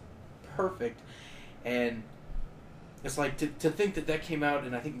 It's perfect, and it's like to think that came out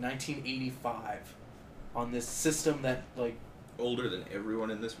in I think 1985 on this system that like Older than everyone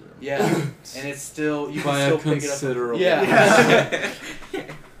in this room. yeah, and it's still you By can a still pick it up. considerable. Yeah.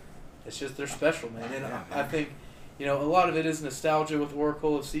 It's just they're special, man, and I think a lot of it is nostalgia with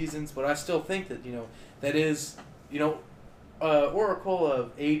Oracle of Seasons, but I still think that that is Oracle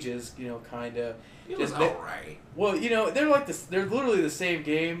of Ages, kind of. It was Just alright. Well, they're like this. They're literally the same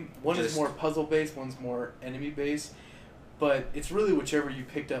game. One is Just- more puzzle based, one's more enemy based, but it's really whichever you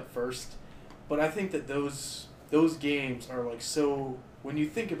picked up first. But I think that those games are like so. When you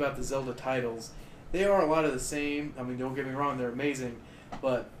think about the Zelda titles, they are a lot of the same. I mean, don't get me wrong, they're amazing,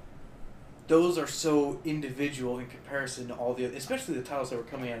 but those are so individual in comparison to all the other, especially the titles that were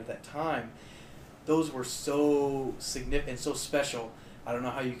coming out at that time. Those were so significant and so special. I don't know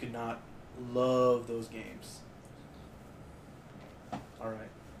how you could not love those games. All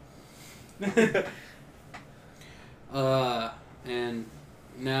right. And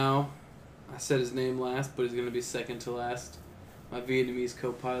now, I said his name last, but he's going to be second to last. My Vietnamese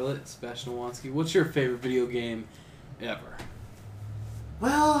co-pilot, Sebastian Wansky. What's your favorite video game ever?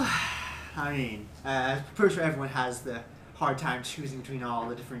 well, I mean, I'm pretty sure everyone has the hard time choosing between all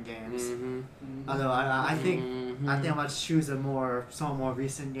the different games. Mm-hmm. Although I think I'm gonna choose somewhat more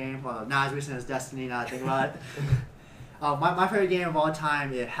recent game. Well, not as recent as Destiny. Now that I think about it. My favorite game of all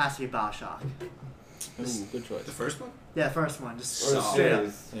time, it has to be BioShock. Ooh, good choice. The first one? Yeah, the first one, just Or the straight up.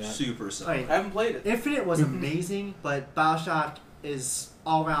 series. Yeah. Super I solid. mean, I haven't played it. Infinite was amazing, but BioShock is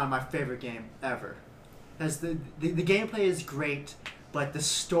all around my favorite game ever. Because the gameplay is great, but the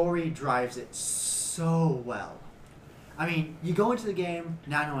story drives it so well. I mean, you go into the game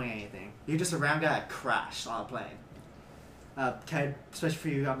not knowing anything. You're just a random guy that crashed on a plane. Especially for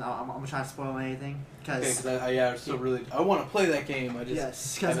you, I'm trying to spoil anything. Because I want to play that game. I just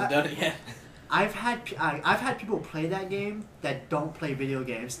yes, because haven't done it yet. I've had people play that game that don't play video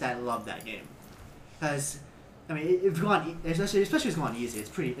games that love that game. Because I mean, if you go on, especially if it's going easy, it's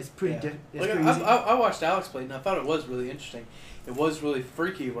pretty Yeah. it's Like, pretty easy. I watched Alex play it, and I thought it was really interesting. It was really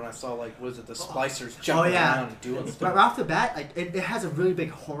freaky when I saw was it the splicers jumping yeah. around and doing But stuff. right off the bat, like it has a really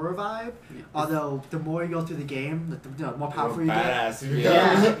big horror vibe. Although the more you go through the game, the more powerful you get. Badass. you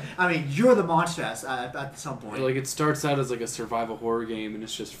Yeah. become. I mean, you're the monster at some point. Like, it starts out as like a survival horror game, and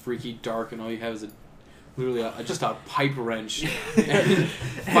it's just freaky dark, and all you have is a literally just a pipe wrench and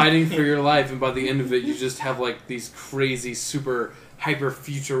fighting for your life, and by the end of it you just have like these crazy super hyper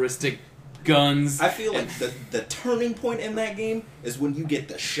futuristic guns. I feel like the turning point in that game is when you get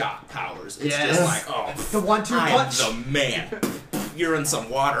the shock powers. It's Yes. just like, oh, The 1-2 I'm punch. the man. You're in some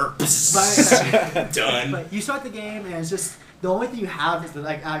water. Done. But you start the game and it's just the only thing you have is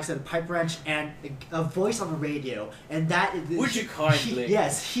like Alex said, a pipe wrench and a voice on the radio, and that is. Would you kindly?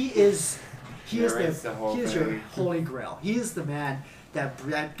 Yes, he is. He Narrates is the whole he is your thing. holy grail. He is the man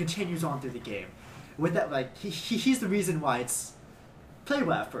that continues on through the game. With that, like he's the reason why it's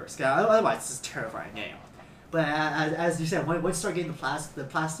playable at first. 'Cause otherwise, it's just a terrifying game. But as you said, once you start getting the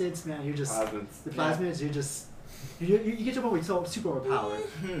plastids, man, you're just Plasmids. the plasmids. You're just you get to a point where you're so super overpowered.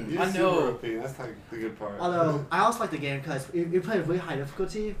 You're I know. super OP. That's like the good part. Although I also like the game because you play really high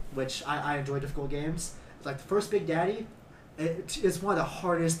difficulty, which I enjoy difficult games. Like the first Big Daddy, it's one of the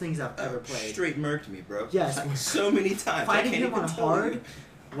hardest things I've ever played. Straight murked me, bro. Yes. Like, so many times. I Fighting can't him even on tell hard you.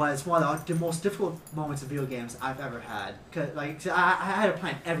 was one of the most difficult moments in video games I've ever had. Cause like I had to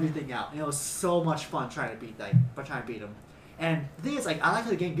plan everything out, and it was so much fun trying to beat him. And the thing is, like, I like how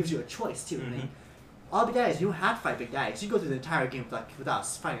the game gives you a choice too. I mean, all Big Daddies, you don't have to fight Big Daddies. You can go through the entire game without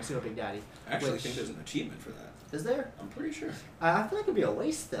fighting a single Big Daddy. I actually Which- think there's an achievement for that. Is there? I'm pretty sure. I feel like it'd be a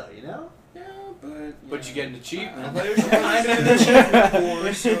waste though, you know? Yeah, but... But you get an achievement. There's kind of an achievement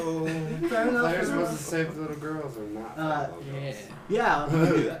for, so... Fair enough. Players fair supposed to enough. save the little girls or not? Yeah. Yeah. I'll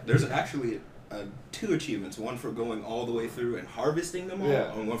do that. There's actually 2 achievements. One for going all the way through and harvesting them all,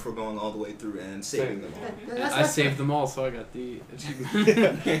 Yeah. and one for going all the way through and saving them all. I saved them all, so I got the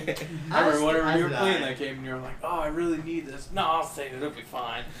achievement. I remember whenever I you were did playing that. that game and you were like, oh, I really need this. No, I'll save it. It'll be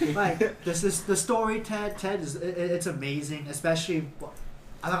fine. Like the story, Ted is it's amazing, especially.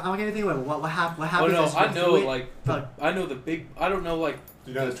 I don't get anything about what Oh happens. no, as you I go know through it, like but I know the big. I don't know like.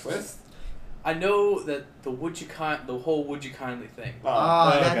 Do you know the twist? I know that the whole would you kindly thing.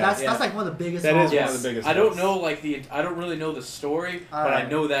 Okay. that's Yeah. like one of the biggest. That is moments. one of the biggest I don't ones. know like I don't really know the story, but I Alright.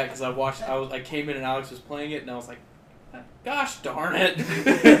 know that because I came in and Alex was playing it and I was like, gosh darn it.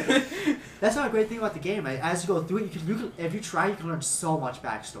 That's not a great thing about the game. Like, as you go through it, you can if you try, you can learn so much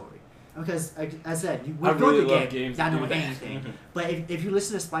backstory. Because, like I said, you I go really through the love game games not that do knowing that. anything. But if you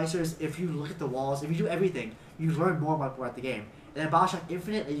listen to Spicers, if you look at the walls, if you do everything, you learn more about the game. And then BioShock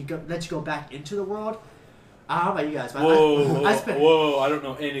Infinite, let you go back into the world. I don't know about you guys, but Whoa, I spent whoa! I don't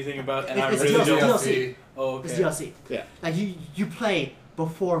know anything about, and I It's really DLC. don't. DLC. Oh, it's okay. DLC. Yeah. Like you play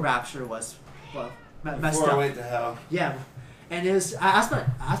before Rapture was messed Before I up. went to hell. Yeah, and it was I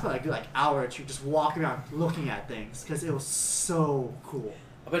spent a good hour or two just walking around looking at things because it was so cool.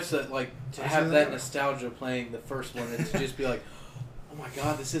 I bet you that like to have that nostalgia playing the first one and to just be like, oh my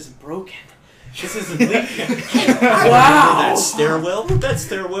god, this isn't broken. This isn't leaking. Wow! That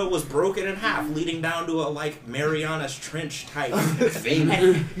stairwell was broken in half, leading down to a like Marianas Trench type thing.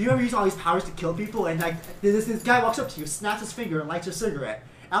 And you remember using all these powers to kill people, and like this guy walks up to you, snaps his finger, and lights a cigarette.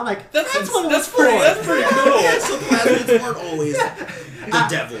 And I'm like, that's what it was for. That's pretty cool. So plasmids weren't always the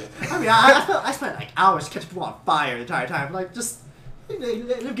devil. I mean, I spent like hours catching people on fire the entire time. Like, just let me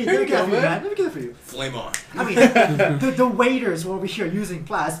get that for you, man. Let me get it for you. Flame on. I mean, the waiters were over here using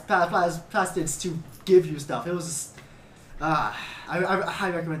plastids to give you stuff. It was just, I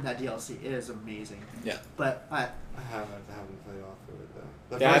highly recommend that DLC. It is amazing. Yeah. But I haven't played off of it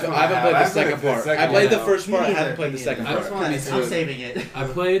though. Yeah, I first one haven't played the I've second part. I second played the one. first part. I Me haven't neither. played the second I part. just wanna- I'm saving it. I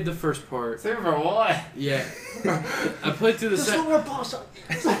played the first part. Save it for what? Yeah. I played through the There's second. no more boss.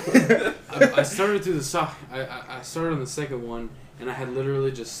 I started through the I started on the second one, and I had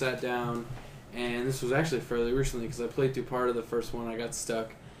literally just sat down, and this was actually fairly recently because I played through part of the first one. I got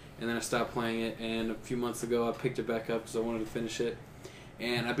stuck, and then I stopped playing it. And a few months ago, I picked it back up because I wanted to finish it,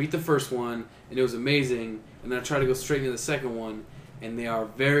 and I beat the first one, and it was amazing. And then I tried to go straight into the second one, and they are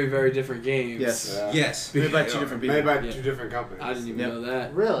very, very different games. Yes. Yeah. Yes. Made by They two are. different people. Made by Yeah. two different companies. I didn't even Yep. know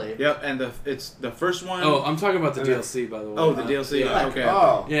that. Really? Yep, and it's the first one. Oh, I'm talking about the And DLC, by the way. Oh, the DLC. Yeah. Okay.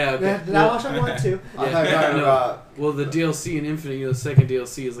 Oh. Yeah. Okay. Did I watch that one too? I thought you were talking no. about. Well, the DLC in Infinite, the second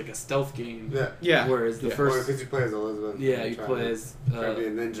DLC is like a stealth game. Yeah. Yeah. Whereas the Yeah. first, Because you play as Elizabeth. yeah, you Trying play to- as, trying to be a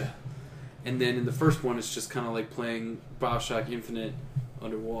ninja. and then in the first one, it's just kind of like playing BioShock Infinite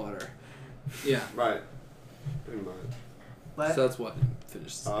underwater. Yeah. Right. Pretty much. But So that's what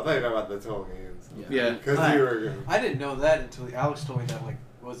finished. Oh, I thought you were talking about the total games. Yeah. Yeah. Because Alright. you were. I didn't know that until Alex told me that like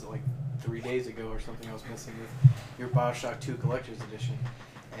what was it like 3 days ago or something. I was messing with your BioShock 2 Collector's Edition,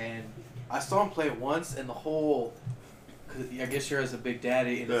 and I saw him play it once, and the whole 'cause I guess you're as a big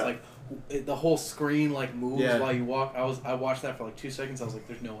daddy, and Yeah. it's like the whole screen like moves Yeah. while you walk. I watched that for like 2 seconds. I was like,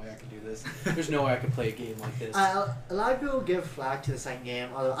 "There's no way I can do this. There's no way I can play a game like this." A lot of people give flack to the second game.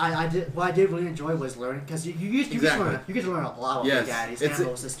 Although I did, what I did really enjoy was learning because you get to learn a lot of Yes. big daddies It's and a-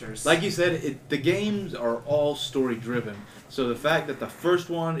 little sisters. Like you said, the games are all story driven. So the fact that the first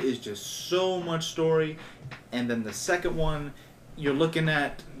one is just so much story, and then the second one, you're looking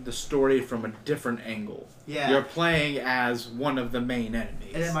at the story from a different angle. yeah. You're playing as one of the main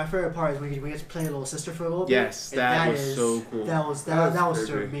enemies. And then my favorite part is when you get to play a little sister for a little bit. Yes, and that was is- so cool. That was That that was was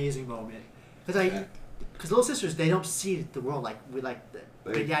an creepy. amazing moment. Because little sisters, they don't see the world like we like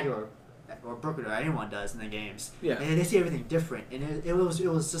They- Big Daddy or Brooke or anyone does in the games. Yeah. And they see everything different, and it was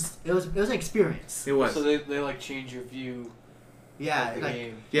an experience. It was. So they like change your view Yeah, of the like.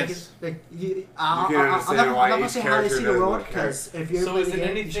 game. Yes. can understand why I'm not gonna each say how they character see the does world what character. because if you're So playing is the it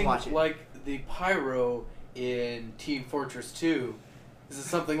game, you should anything watch it. like the pyro in Team Fortress 2? Is it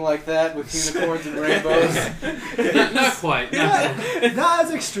something like that with unicorns and rainbows? Not quite. Not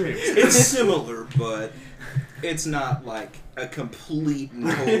as extreme. It's similar, but it's not like a complete and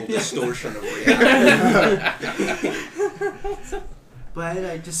total distortion of reality.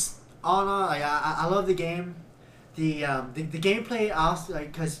 But just all in all, like, I love the game. The gameplay also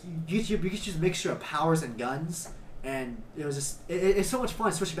like because you get to choose a mixture of powers and guns, and it was just it's so much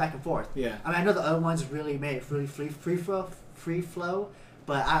fun switching back and forth. Yeah. I mean, I know the other ones really made it really free flow,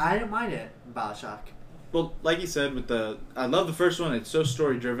 but I didn't mind it in BioShock. Well, like you said, I love the first one. It's so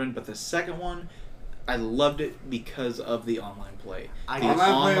story driven, but the second one, I loved it because of the online play. I The guess.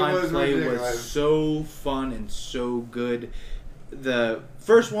 online play was ridiculous. so fun and so good. The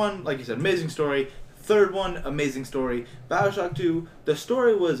first one, like you said, amazing story. Third one, amazing story. BioShock 2, the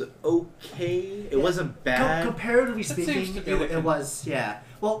story was okay. It wasn't bad. Comparatively That seems speaking, to be the it was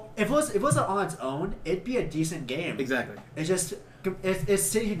Well, if it was on its own, it'd be a decent game. Exactly. It's just it's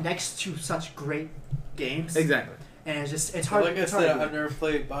sitting next to such great games. Exactly. And it's hard. Like I it's hard said, to I've never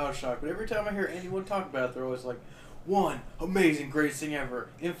played BioShock, but every time I hear anyone talk about it, they're always like, "One amazing, greatest thing ever.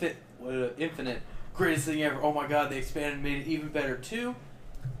 Infinite, greatest thing ever. Oh my God, they expanded and made it even better. 2,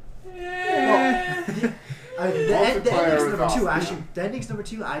 The endings Multiplayer number was 2 awesome. actually. The endings number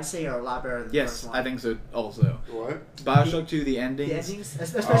 2 I'd say are a lot better than the Yes, first one. I think so also. What? BioShock 2, the The endings. endings,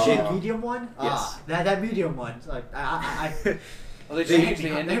 especially Oh. the medium one. Yes. That medium one. Like I Oh, they They changed hit the me-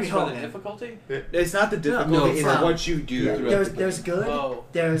 they endings hit me for home, the man. difficulty? It's not the difficulty, No, it's it's what you do Yeah. throughout the there's good, Oh.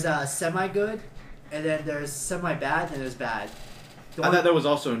 there's semi good, and then there's semi bad, and there's bad. The I one- thought there was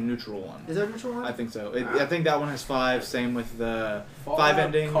also a neutral one. is there a neutral one? I think so. I think that one has 5. Same with the Fallout 5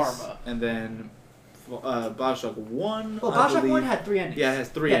 endings. Karma. And then BioShock 1. Well, I BioShock 1 believe- had 3 endings. Yeah, it has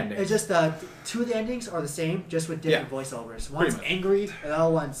 3 Yeah, endings. It's just 2 of the endings are the same, just with different voiceovers. One's much. angry, and the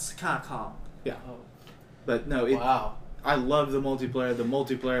other one's kind of calm. Oh, But no, wow. I love the multiplayer. The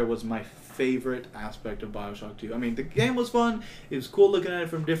multiplayer was my favorite aspect of BioShock 2. I mean, the game was fun. It was cool looking at it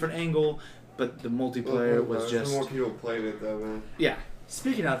from a different angle, but the multiplayer was just more people played it though, man. yeah.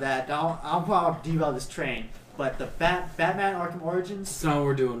 Speaking of that, I'll probably derail this train, but the Batman Arkham Origins. That's not what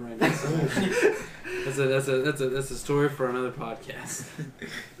we're doing right now. That's a story for another podcast.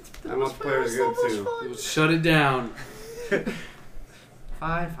 That multiplayer is good too. We'll shut it down.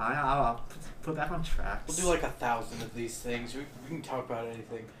 Fine, I'll put back on track. We'll do like 1,000 of these things. We can talk about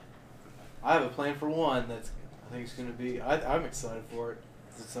anything. I have a plan for one that's I think it's going to be. I'm excited for it.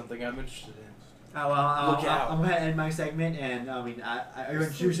 It's something I'm interested in. Oh, well, Look out. I'm going to end my segment, and I mean, are you going to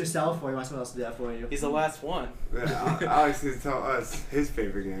introduce yourself, or you want someone else to do that for you? He's the last one. Yeah, Alex needs to tell us his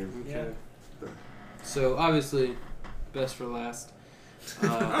favorite game. Okay. So obviously, best for last. I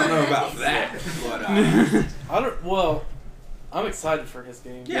don't know about that, but I don't. Well, I'm excited for his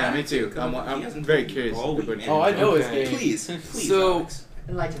game. Yeah, me too. I'm very curious. Oh, to put man. it Oh, I know his Okay. game. Please, So- Alex.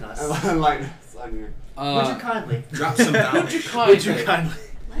 Enlighten us. I like this on here. Would you kindly? Drop some Would you knowledge. kindly? Would you kindly?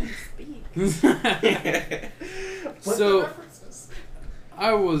 Let him speak. What So- the references?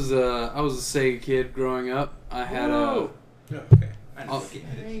 I was a Sega kid growing up. I had Oh, okay. I know Oh. what game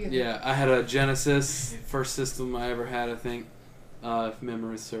it is. I had a Genesis, first system I ever had, I think, if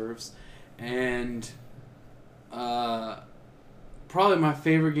memory serves, and probably my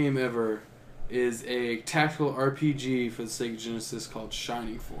favorite game ever is a tactical RPG for the Sega Genesis called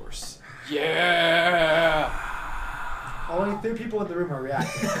Shining Force. Yeah. Only 3 people in the room are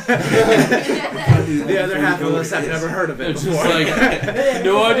reacting. The other half of us have never heard of it It's before. just like,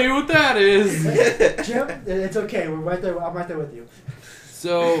 no idea what that is. Jim, it's okay. We're right there. I'm right there with you.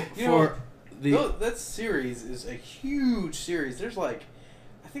 So You know, for the That series is a huge series. There's like,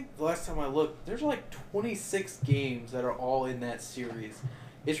 I think the last time I looked, there's like 26 games that are all in that series.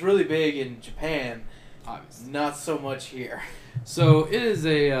 It's really big in Japan, obviously. Not so much here. So it is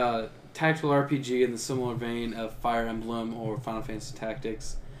a tactical RPG in the similar vein of Fire Emblem or Final Fantasy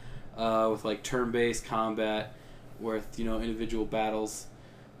Tactics, with like turn-based combat, with individual battles.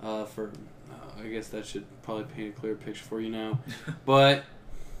 I guess that should probably paint a clear picture for you now, but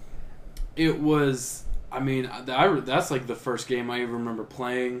it was. I mean, that's like the first game I even remember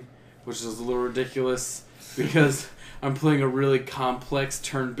playing, which is a little ridiculous because I'm playing a really complex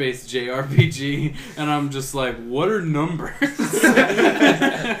turn-based JRPG, and I'm just like, what are numbers? This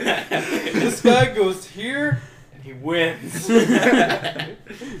guy goes here, and he wins. For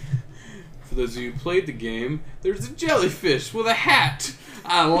those of you who played the game, there's a jellyfish with a hat.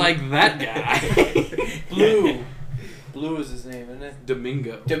 I like that guy. Blue. Blue is his name, isn't it?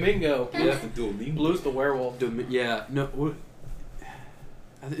 Domingo. Domingo. Yeah. Blue's the werewolf. Yeah. No. What?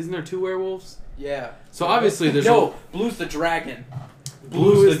 Isn't there 2 werewolves? Yeah. So obviously there's Blue's the dragon.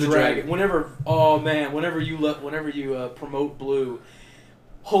 Blue is the dragon. Whenever you promote Blue,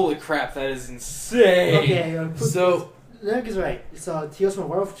 holy crap, that is insane. Okay, So Nick is right. So he goes from a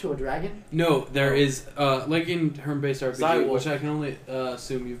werewolf to a dragon? no, there is like in turn-based RPG, Zywolf. which I can only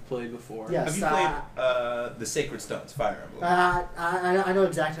assume you've played before. Yes. Have you played the Sacred Stones, Fire Emblem? I know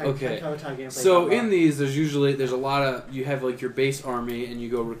exactly Okay. how gameplay So goes. in these, there's a lot of, you have like your base army and you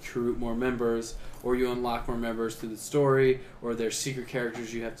go recruit more members, or you unlock more members through the story, or there's secret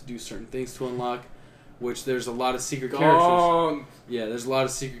characters you have to do certain things to unlock, which there's a lot of secret characters. Yeah, there's a lot of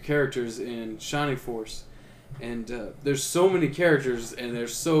secret characters in Shining Force. And there's so many characters, and they're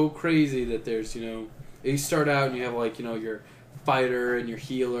so crazy that there's, you start out and you have like, your fighter and your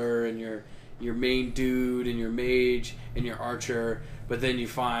healer and your main dude and your mage and your archer, but then you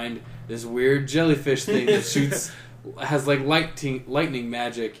find this weird jellyfish thing that has like lightning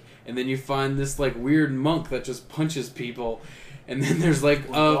magic, and then you find this like weird monk that just punches people, and then there's like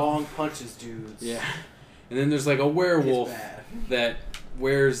long punches dudes. Yeah, and then there's like a werewolf that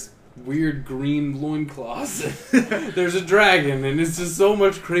wears weird green loincloths. There's a dragon, and it's just so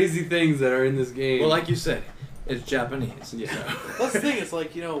much crazy things that are in this game. Well, like you said, it's Japanese. Yeah. That's the thing. It's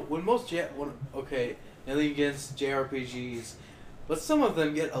like when most nothing against JRPGs, but some of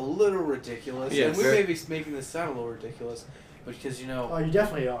them get a little ridiculous. Yes. And we may be making this sound a little ridiculous, because Oh, you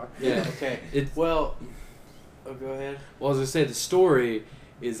definitely are. Yeah. Okay. Well, go ahead. Well, as I say, the story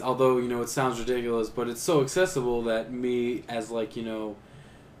is, although it sounds ridiculous, but it's so accessible that me as like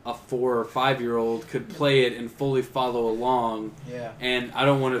a 4 or 5-year-old could play it and fully follow along. Yeah. And I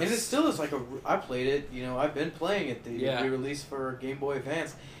don't want to. And it still is like I played it. I've been playing it. The re-release for Game Boy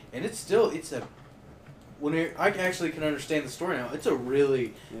Advance, and I actually can understand the story now. It's a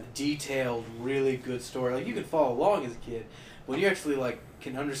really detailed, really good story. Like you can follow along as a kid, when you actually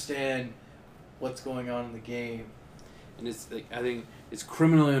can understand what's going on in the game. And it's I think it's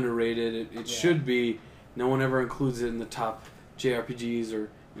criminally underrated. It should be. No one ever includes it in the top JRPGs or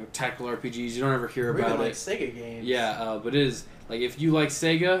tactical RPGs. You don't ever hear about like it. Sega games. Yeah, but it is if you like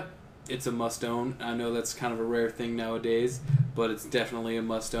Sega, it's a must own. I know that's kind of a rare thing nowadays, but it's definitely a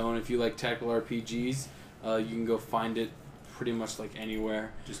must own. If you like tactical RPGs, you can go find it pretty much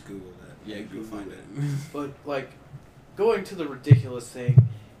anywhere. Just Google that. Yeah, you'll find it. But going to the ridiculous thing,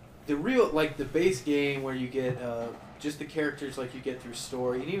 the real the base game where you get just the characters you get through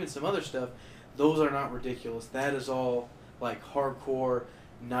story and even some other stuff, those are not ridiculous. That is all hardcore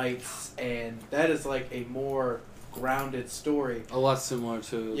knights, and that is a more grounded story. A lot similar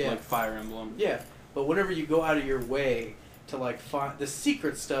to Fire Emblem. Yeah, but whenever you go out of your way to find the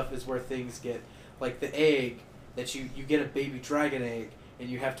secret stuff is where things get the egg that you get a baby dragon egg, and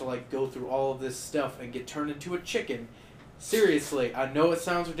you have to go through all of this stuff and get turned into a chicken. Seriously, I know it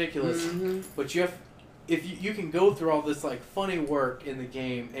sounds ridiculous, but if you can go through all this funny work in the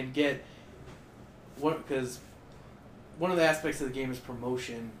game and get because one of the aspects of the game is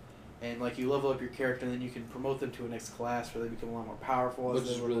promotion, and you level up your character and then you can promote them to a next class where they become a lot more powerful. Which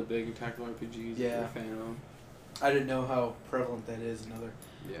is really big in tactical RPGs. Yeah. I'm a fan of. I didn't know how prevalent that is in other.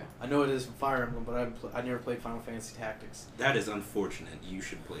 Yeah. I know it is from Fire Emblem, but I never played Final Fantasy Tactics. That is unfortunate. You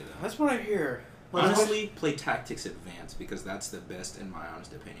should play that. That's what I hear. Honestly, play Tactics Advance, because that's the best, in my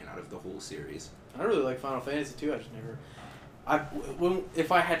honest opinion, out of the whole series. I really like Final Fantasy too. I just never.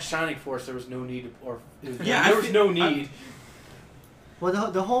 If I had Shining Force, there was no need, there was no need.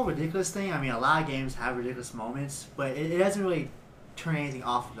 Well, the whole ridiculous thing. I mean, a lot of games have ridiculous moments, but it doesn't really turn anything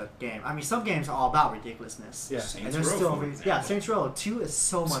off of the game. I mean, some games are all about ridiculously. Yeah. Saints And Row, still, for example. Saints Row 2 is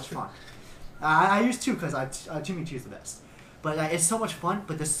so much fun. I use 2 because to me 2 is the best. But it's so much fun,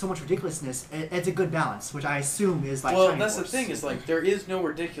 but there's so much ridiculousness. It's a good balance, which I assume is like. Well, Shining that's Force. the thing is like there is no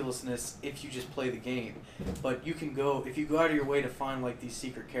ridiculousness if you just play the game, but you can go if you go out of your way to find like these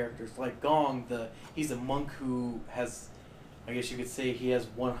secret characters. Like Gong, he's a monk who has, I guess you could say he has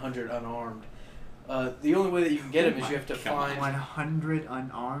 100 unarmed. The only way that you can get him is you have to find 100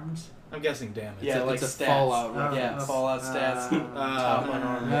 unarmed. I'm guessing damage. Yeah, like it's a stats. Fallout. Right? Yeah, Fallout stats. Top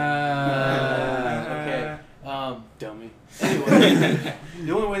unarmed. Okay. Dummy. Anyway,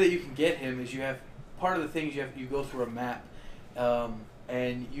 the only way that you can get him is you have part of the things you go through a map,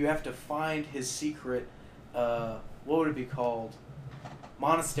 and you have to find his secret. What would it be called?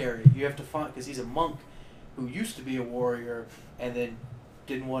 Monastery. You have to find because he's a monk who used to be a warrior and then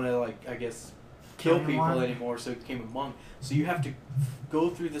didn't want to kill Kill people anyone? anymore, so he became a monk. So you have to go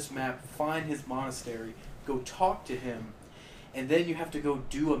through this map, find his monastery, go talk to him. And then you have to go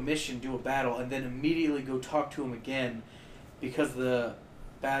do a mission, do a battle, and then immediately go talk to him again because the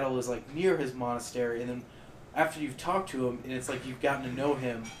battle is like near his monastery. And then after you've talked to him and it's like you've gotten to know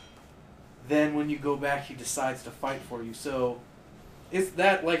him, then when you go back he decides to fight for you. So it's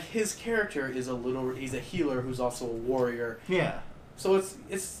that like his character is he's a healer who's also a warrior. Yeah. So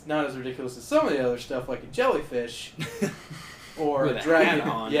it's not as ridiculous as some of the other stuff like a jellyfish or With a a dragon. hat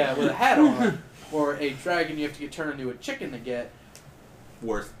on. Yeah, with a hat on. Or a dragon you have to get turned into a chicken to get.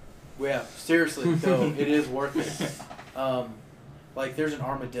 Worth. Yeah, seriously, though, it is worth it. Like, there's an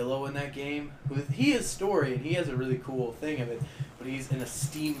armadillo in that game. He has story, and he has a really cool thing of it, but he's in a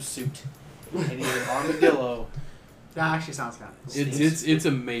steam suit, and he's an armadillo. That actually sounds kind of cool. It's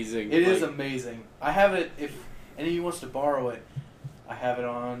amazing. It is amazing. I have it, if any of you wants to borrow it, I have it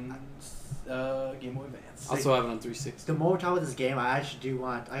on Game Boy Advance. Also have it on 360. The more we talk about this game, I actually do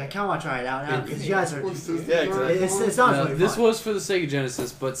want. I kind of want to try it out now because you guys are. Yeah, exactly. It sounds really This fun. was for the Sega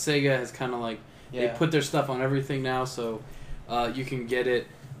Genesis, but Sega has kind of they Yeah. put their stuff on everything now, so you can get it.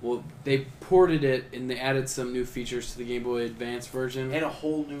 Well, they ported it and they added some new features to the Game Boy Advance version. And a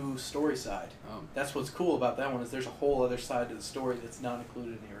whole new story side. That's what's cool about that one is there's a whole other side to the story that's not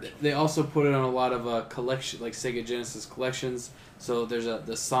included in the original. They also put it on a lot of collection, like Sega Genesis collections. So there's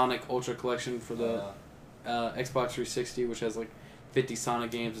the Sonic Ultra collection for the Xbox 360, which has 50 Sonic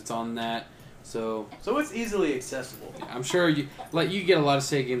games. It's on that. So it's easily accessible. I'm sure you get a lot of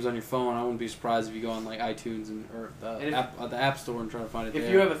Sega games on your phone. I wouldn't be surprised if you go on iTunes or the App Store and try to find it If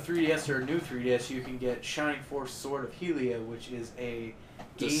there. you have a 3DS or a new 3DS, you can get Shining Force Sword of Helia, which is a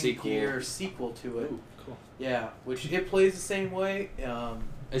The Game sequel. Gear sequel to it. Ooh, cool. Yeah, which it plays the same way.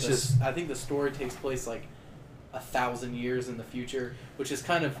 It's just I think the story takes place 1,000 years in the future, which is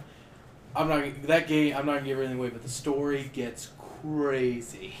kind of I'm not gonna give everything away, but the story gets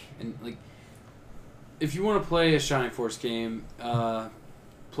crazy. and if you want to play a Shining Force game,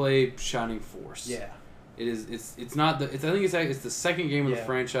 play Shining Force. Yeah. It is. It's not the. I think it's the second game of the Yeah.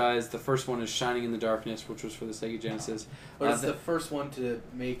 franchise. The first one is Shining in the Darkness, which was for the Sega Genesis. But it's the- the first one to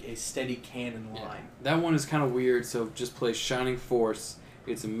make a steady canon Yeah. line. That one is kind of weird. So just play Shining Force.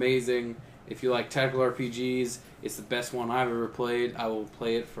 It's amazing. If you like tactical RPGs, it's the best one I've ever played. I will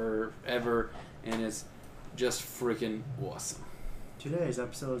play it forever, and it's just freaking awesome. Today's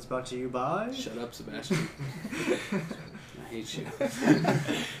episode is brought to you by. Shut up, Sebastian. I hate you.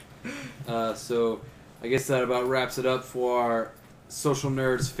 So I guess that about wraps it up for our Social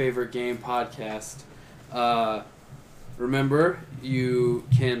Nerds Favorite Game podcast. Remember, you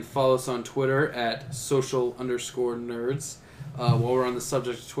can follow us on Twitter at social_nerds. While we're on the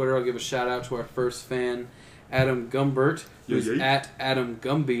subject of Twitter, I'll give a shout out to our first fan, Adam Gumbert, who's at Adam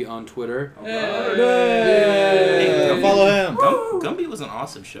Gumby on Twitter. Hey, go follow him. Gumby was an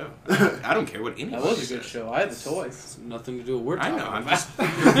awesome show. I don't care what anyone That was a says. good show. I had the toys. It's nothing to do with what we're I talking know. I'm about. just.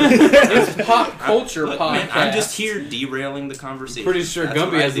 It's pop culture Look, podcast. man, I'm just here derailing the conversation. Pretty sure That's what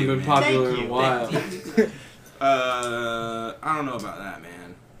Gumby I hasn't do, been man. popular Thank in a you. while. I don't know about that,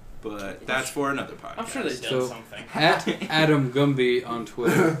 man. But that's for another podcast. I'm sure they've done So- something. At Adam Gumby on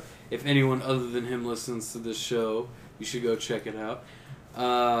Twitter. If anyone other than him listens to this show, you should go check it out.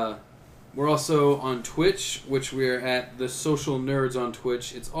 We're also on Twitch, which we're at The Social Nerds on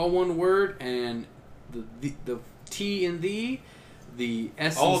Twitch. It's all one word, and the T in the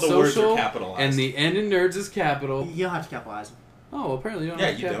S All in the words social, are capitalized. and the N in nerds is capital. You don't have to capitalize them. Oh, apparently you don't Yeah,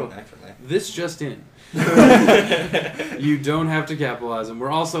 have to you capital. don't actually. This just in. You don't have to capitalize them. We're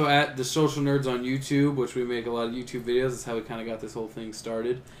also at The Social Nerds on YouTube, which we make a lot of YouTube videos. That's how we kind of got this whole thing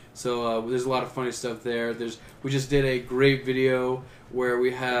started. So there's a lot of funny stuff there. We just did a great video where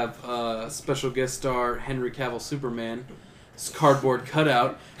we have special guest star Henry Cavill Superman, cardboard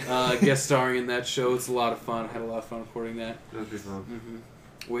cutout, guest starring in that show. It's a lot of fun. I had a lot of fun recording that. That'd be fun.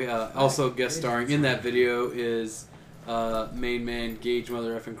 We also guest starring in that video is main man, Gage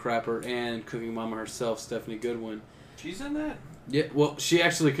Mother Effing Crapper, and Cooking Mama herself, Stephanie Goodwin. She's in that? Yeah, well, she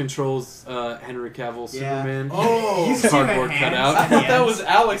actually controls Henry Cavill's Yeah. Superman. Oh! You see her Cardboard hands cutout. I at the thought that end? was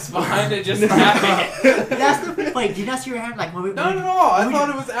Alex behind it just tapping it. That's the wait. Did you not see your hand like when we No. I when we thought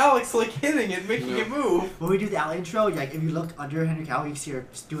do- it was Alex like hitting it, making No. it move. when we do the intro? Like if you look under Henry Cavill, you can see her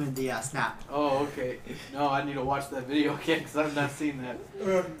just doing the snap. Oh, okay. No, I need to watch that video again because I've not seen that.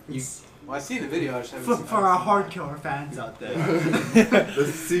 You- Well, I've seen the video. I just haven't For, seen for our hardcore fans out there.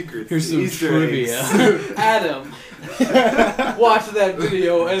 The secrets. Here's the some Easter trivia. eggs. Adam, watch that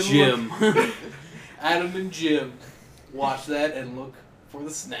video and Jim. Look. Adam and Jim, watch that and look for the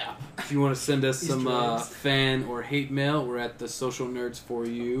snap. If you want to send us some Easter eggs. fan or hate mail, we're at the social nerds for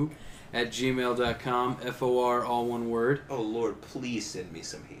you at gmail.com. FOR, all one word. Oh Lord, please send me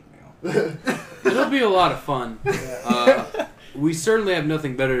some hate mail. It'll be a lot of fun. We certainly have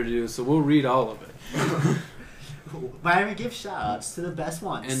nothing better to do, so we'll read all of it. Why we give shout-outs to the best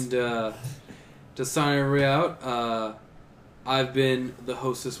ones. And to sign everybody out, I've been the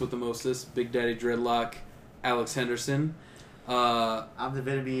hostess with the mostest, Big Daddy Dreadlock, Alex Henderson. I'm the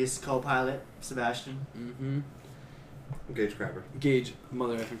Vietnamese co-pilot, Sebastian. Gage Crapper. Gage,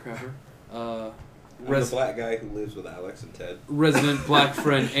 Mother effing Crapper. I'm the black guy who lives with Alex and Ted. Resident black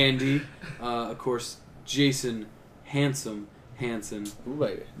friend Andy. Of course, Jason Handsome Hansen, Ooh,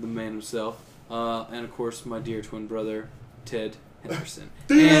 baby. the man himself. And of course, my dear twin brother, Ted Henderson.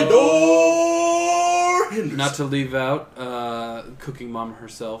 Theodore And Henderson. not to leave out Cooking Mama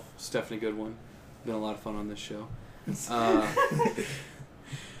herself, Stephanie Goodwin. Been a lot of fun on this show.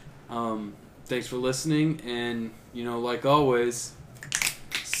 Thanks for listening, and like always,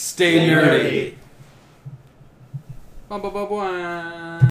 stay nerdy. Ba ba ba ba.